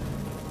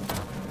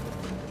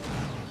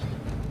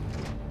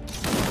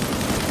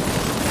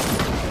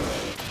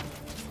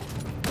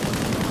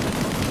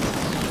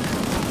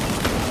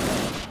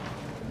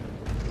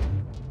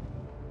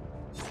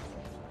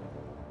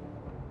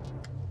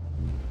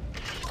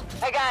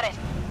 I got it.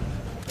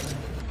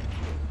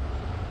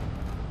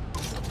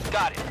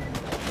 Got it.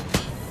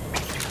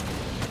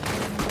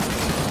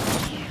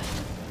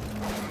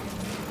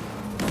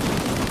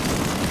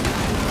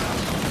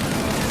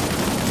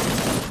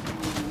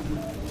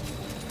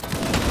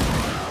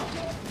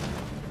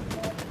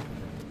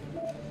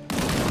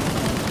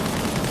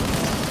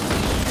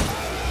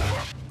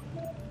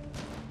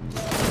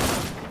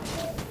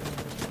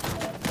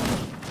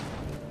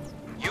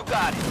 You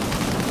got it.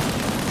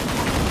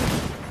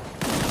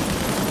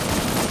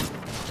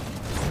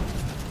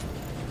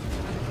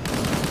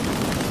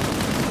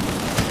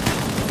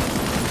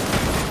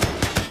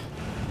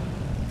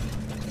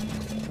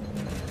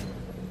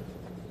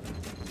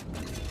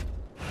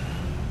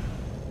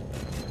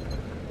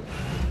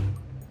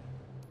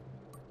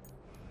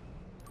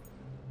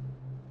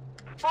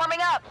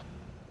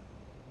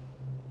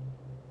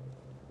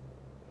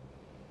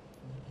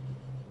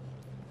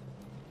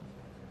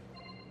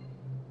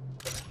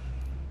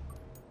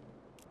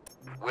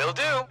 Will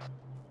do.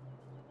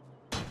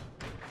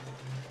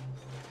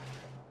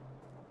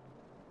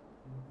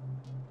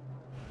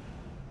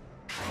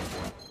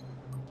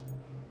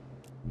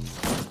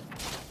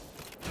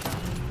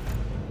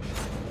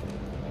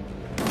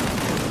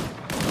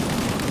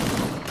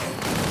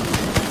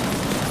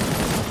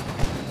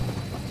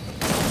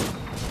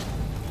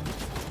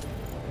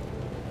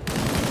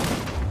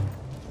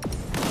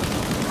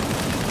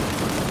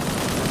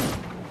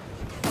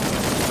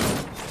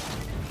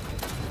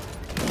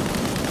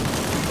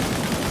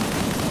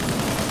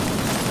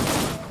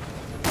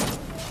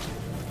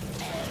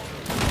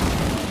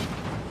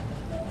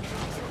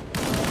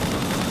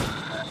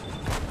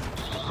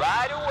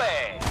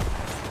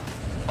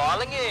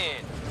 Falling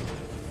in.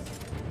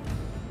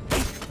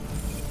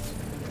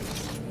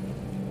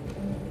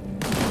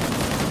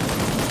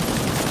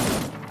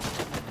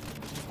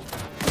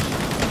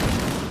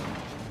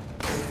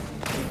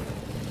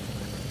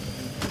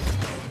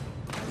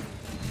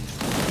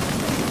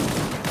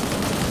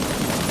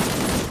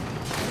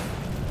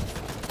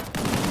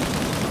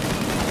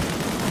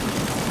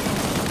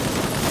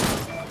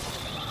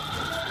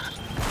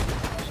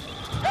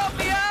 Help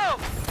me out!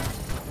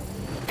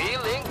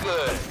 Feeling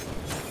good.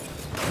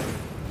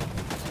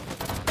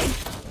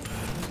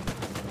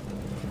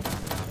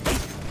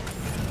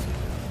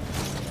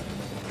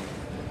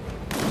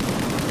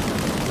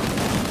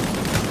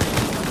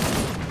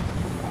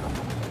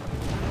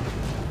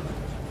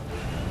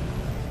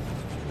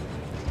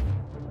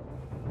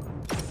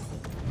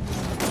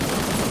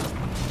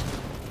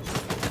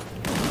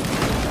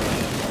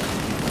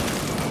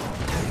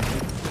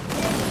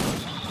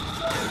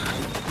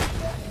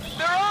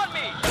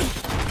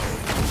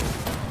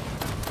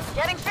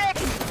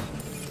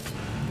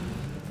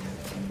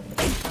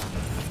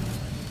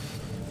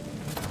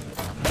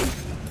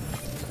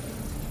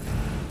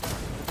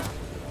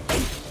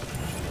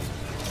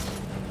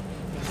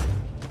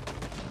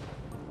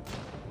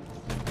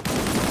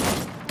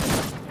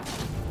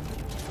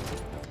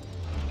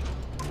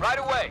 Right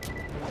away.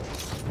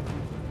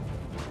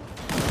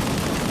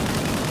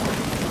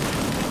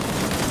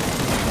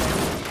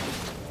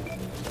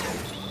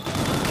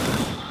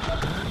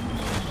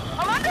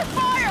 I'm under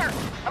fire!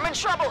 I'm in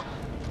trouble.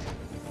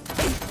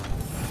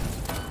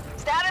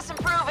 Status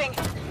improving.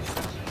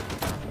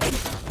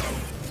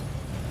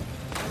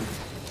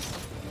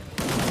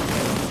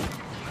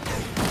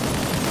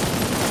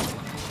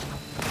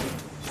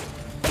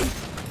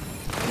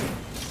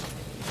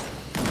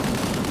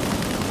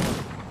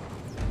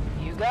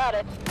 Got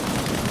it.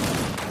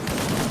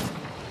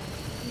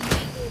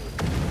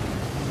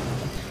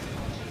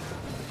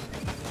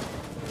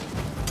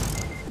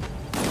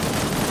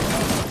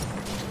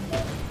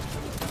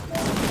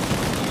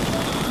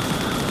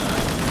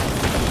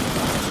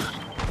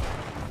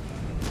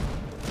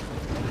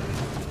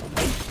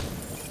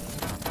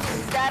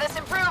 Status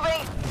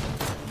improving.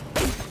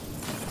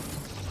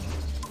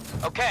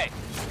 Okay.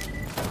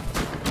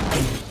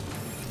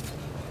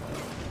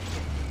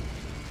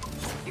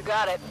 You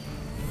got it.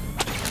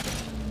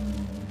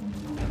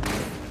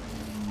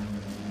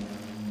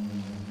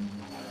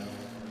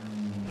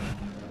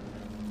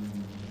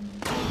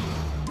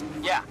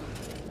 Yeah.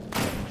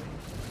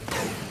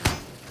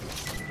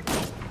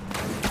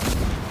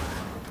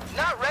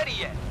 Not ready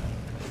yet.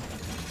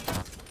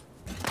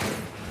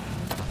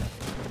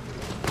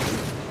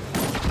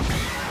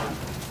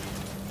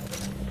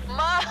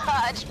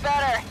 Much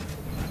better.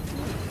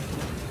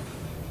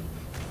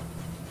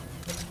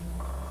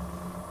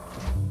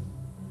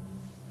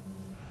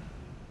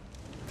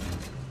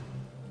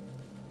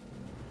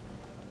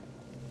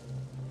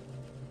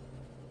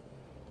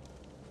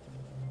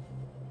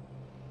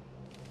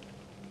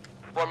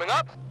 Warming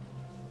up.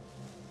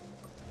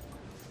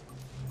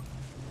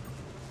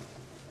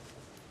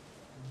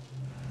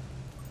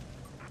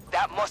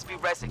 That must be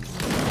Resig.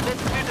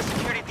 Let's clear the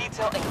security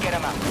detail and get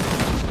him out.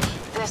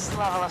 This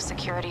level of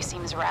security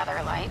seems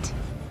rather light,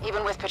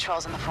 even with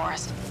patrols in the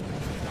forest.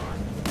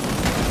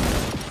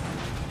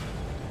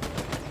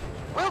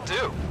 Will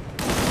do.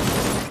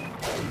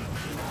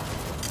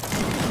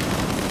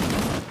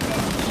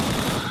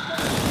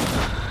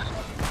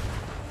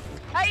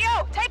 Hey,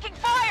 yo! Taking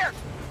fire!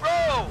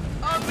 Bro!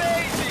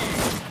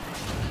 Amazing!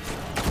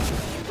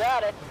 You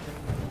got it.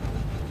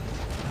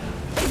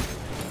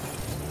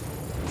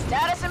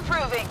 Status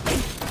improving.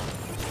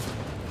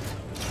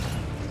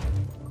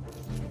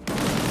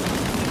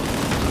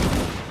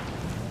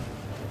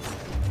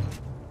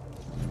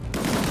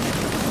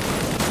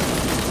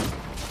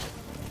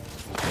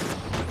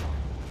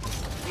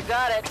 You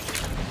got it.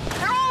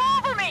 They're all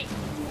over me!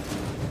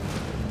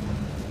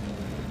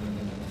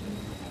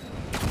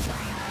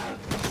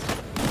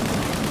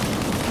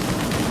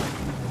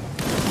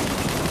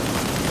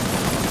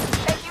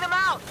 Taking them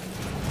out!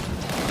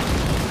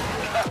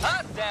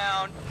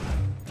 Down.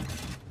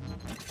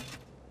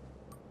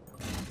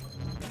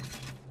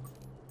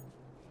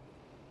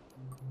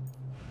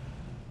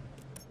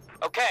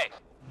 Okay.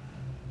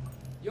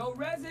 Yo,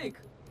 Resig!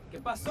 ¿Qué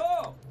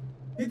pasó?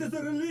 It is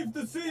a relief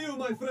to see you,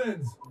 my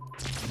friends.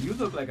 You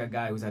look like a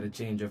guy who's had a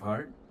change of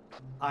heart.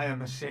 I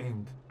am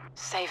ashamed.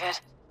 Save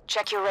it.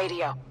 Check your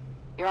radio.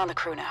 You're on the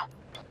crew now.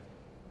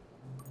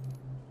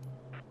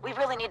 We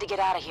really need to get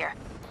out of here.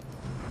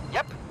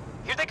 Yep,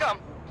 here they come.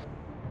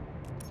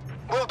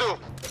 Will do.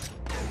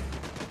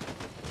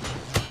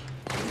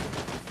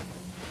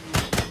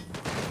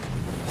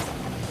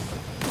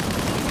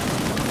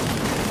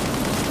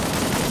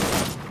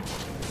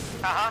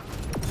 Uh-huh.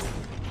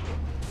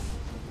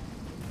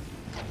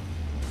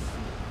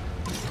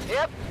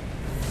 Yep.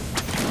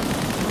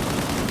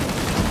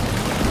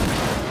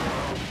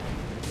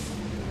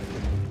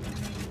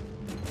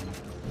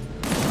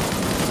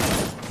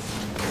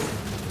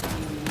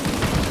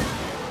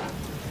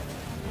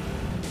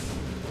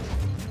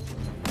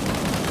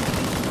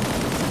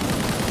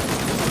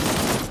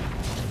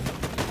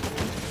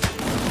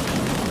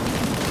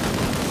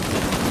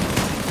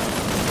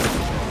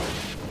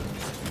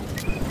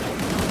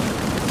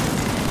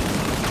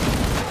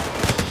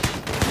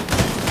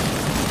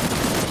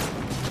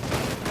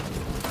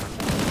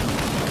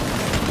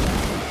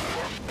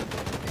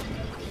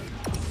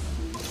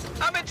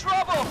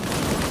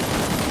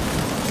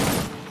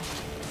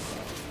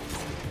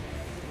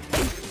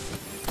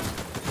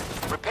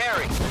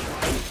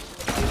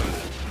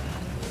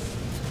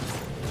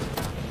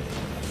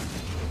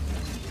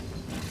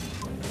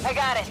 I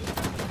got it.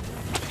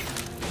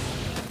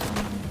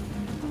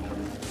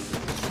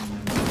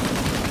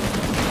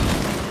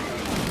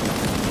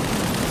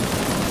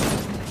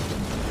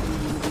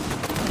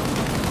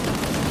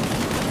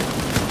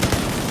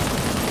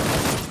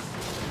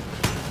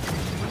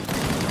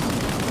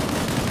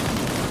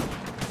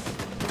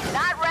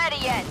 Not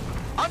ready yet.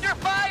 Under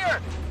fire!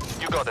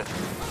 You got it.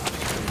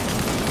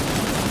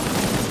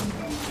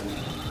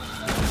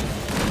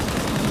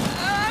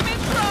 I'm in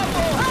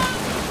trouble!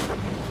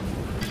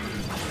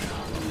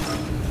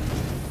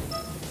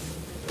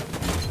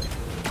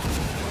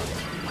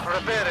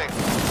 Repairing.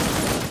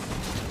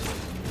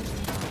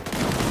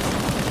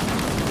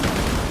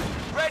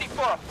 Ready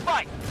for a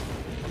fight!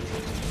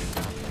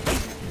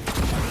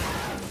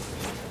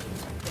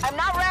 I'm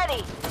not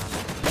ready.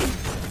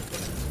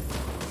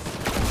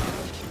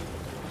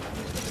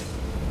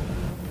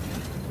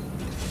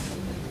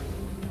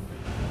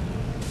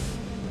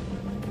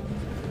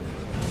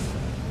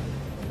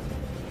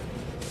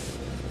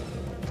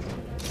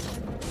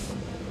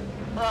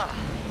 Ah,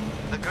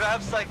 the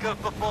grav cycle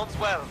performs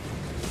well.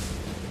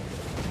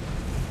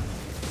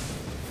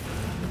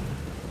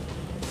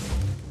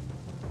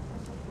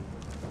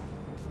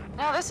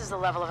 Now this is the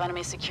level of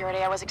enemy security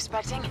I was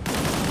expecting.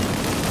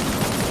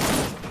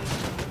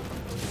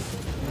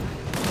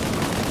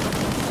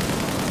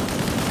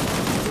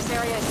 This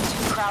area is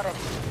too crowded.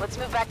 Let's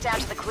move back down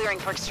to the clearing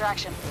for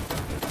extraction.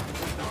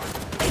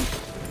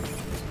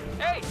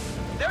 Hey,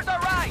 there's our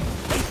ride!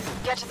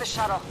 Get to the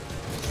shuttle.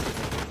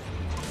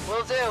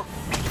 Will do.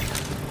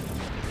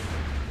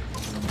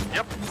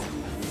 Yep.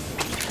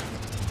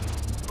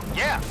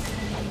 Yeah.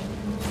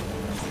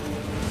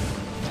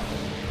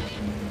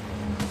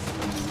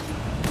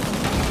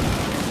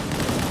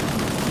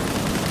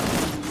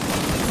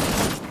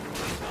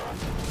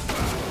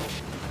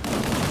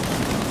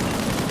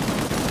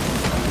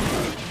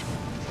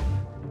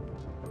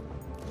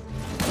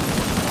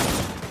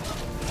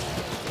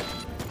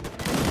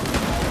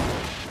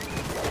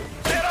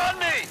 They're on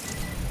me!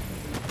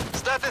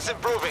 Status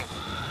improving.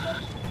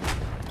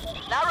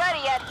 Not ready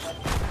yet.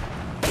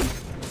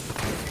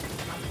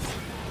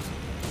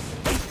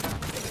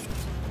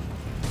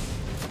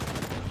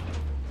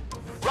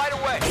 Right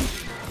away.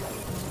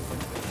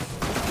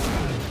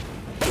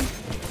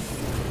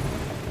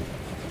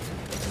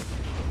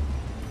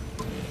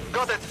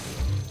 Got it.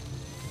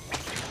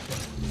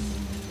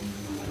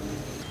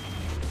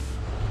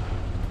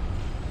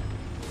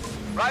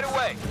 Right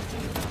away.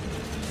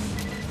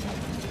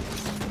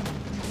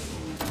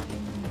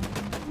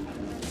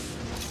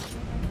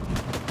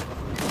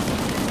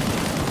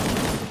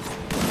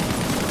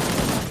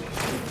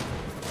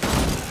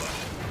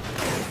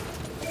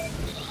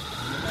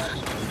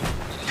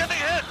 Getting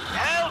hit!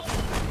 Help!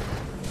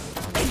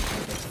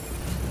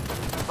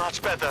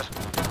 Much better.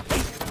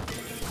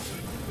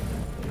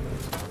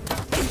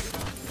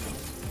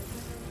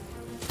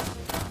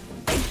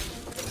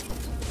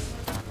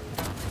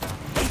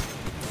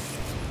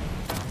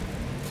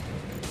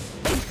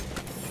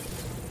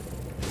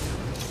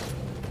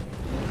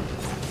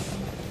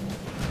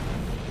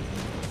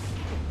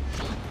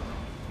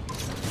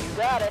 You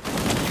got it.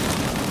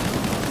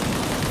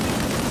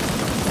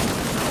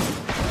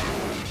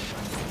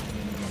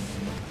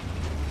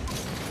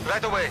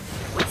 Right away.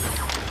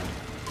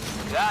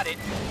 Got it.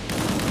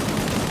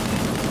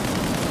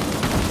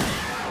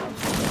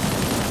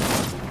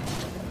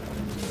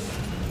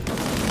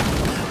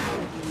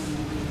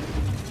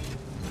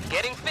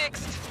 Getting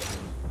fixed.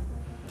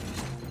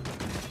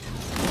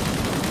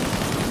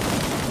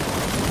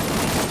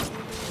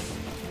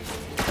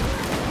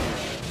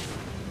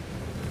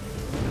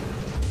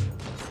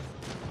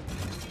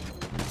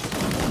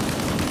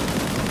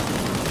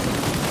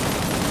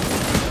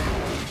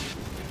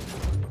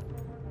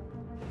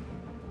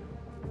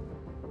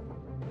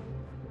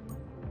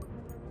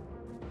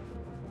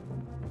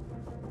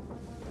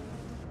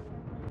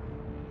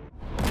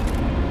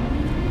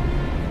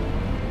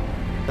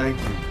 Thank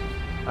you.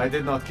 I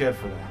did not care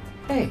for that.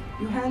 Hey,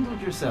 you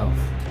handled yourself.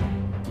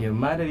 You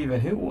might have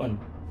even hit one.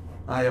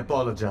 I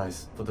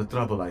apologize for the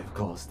trouble I have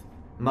caused.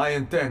 My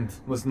intent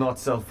was not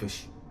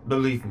selfish.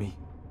 Believe me.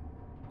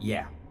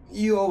 Yeah,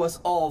 you owe us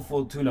all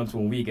full tune-ups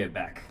when we get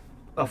back.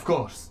 Of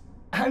course.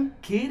 I'm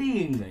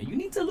kidding. You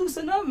need to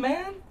loosen up,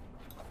 man.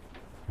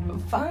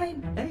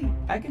 Fine. Hey,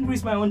 I can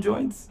grease my own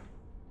joints.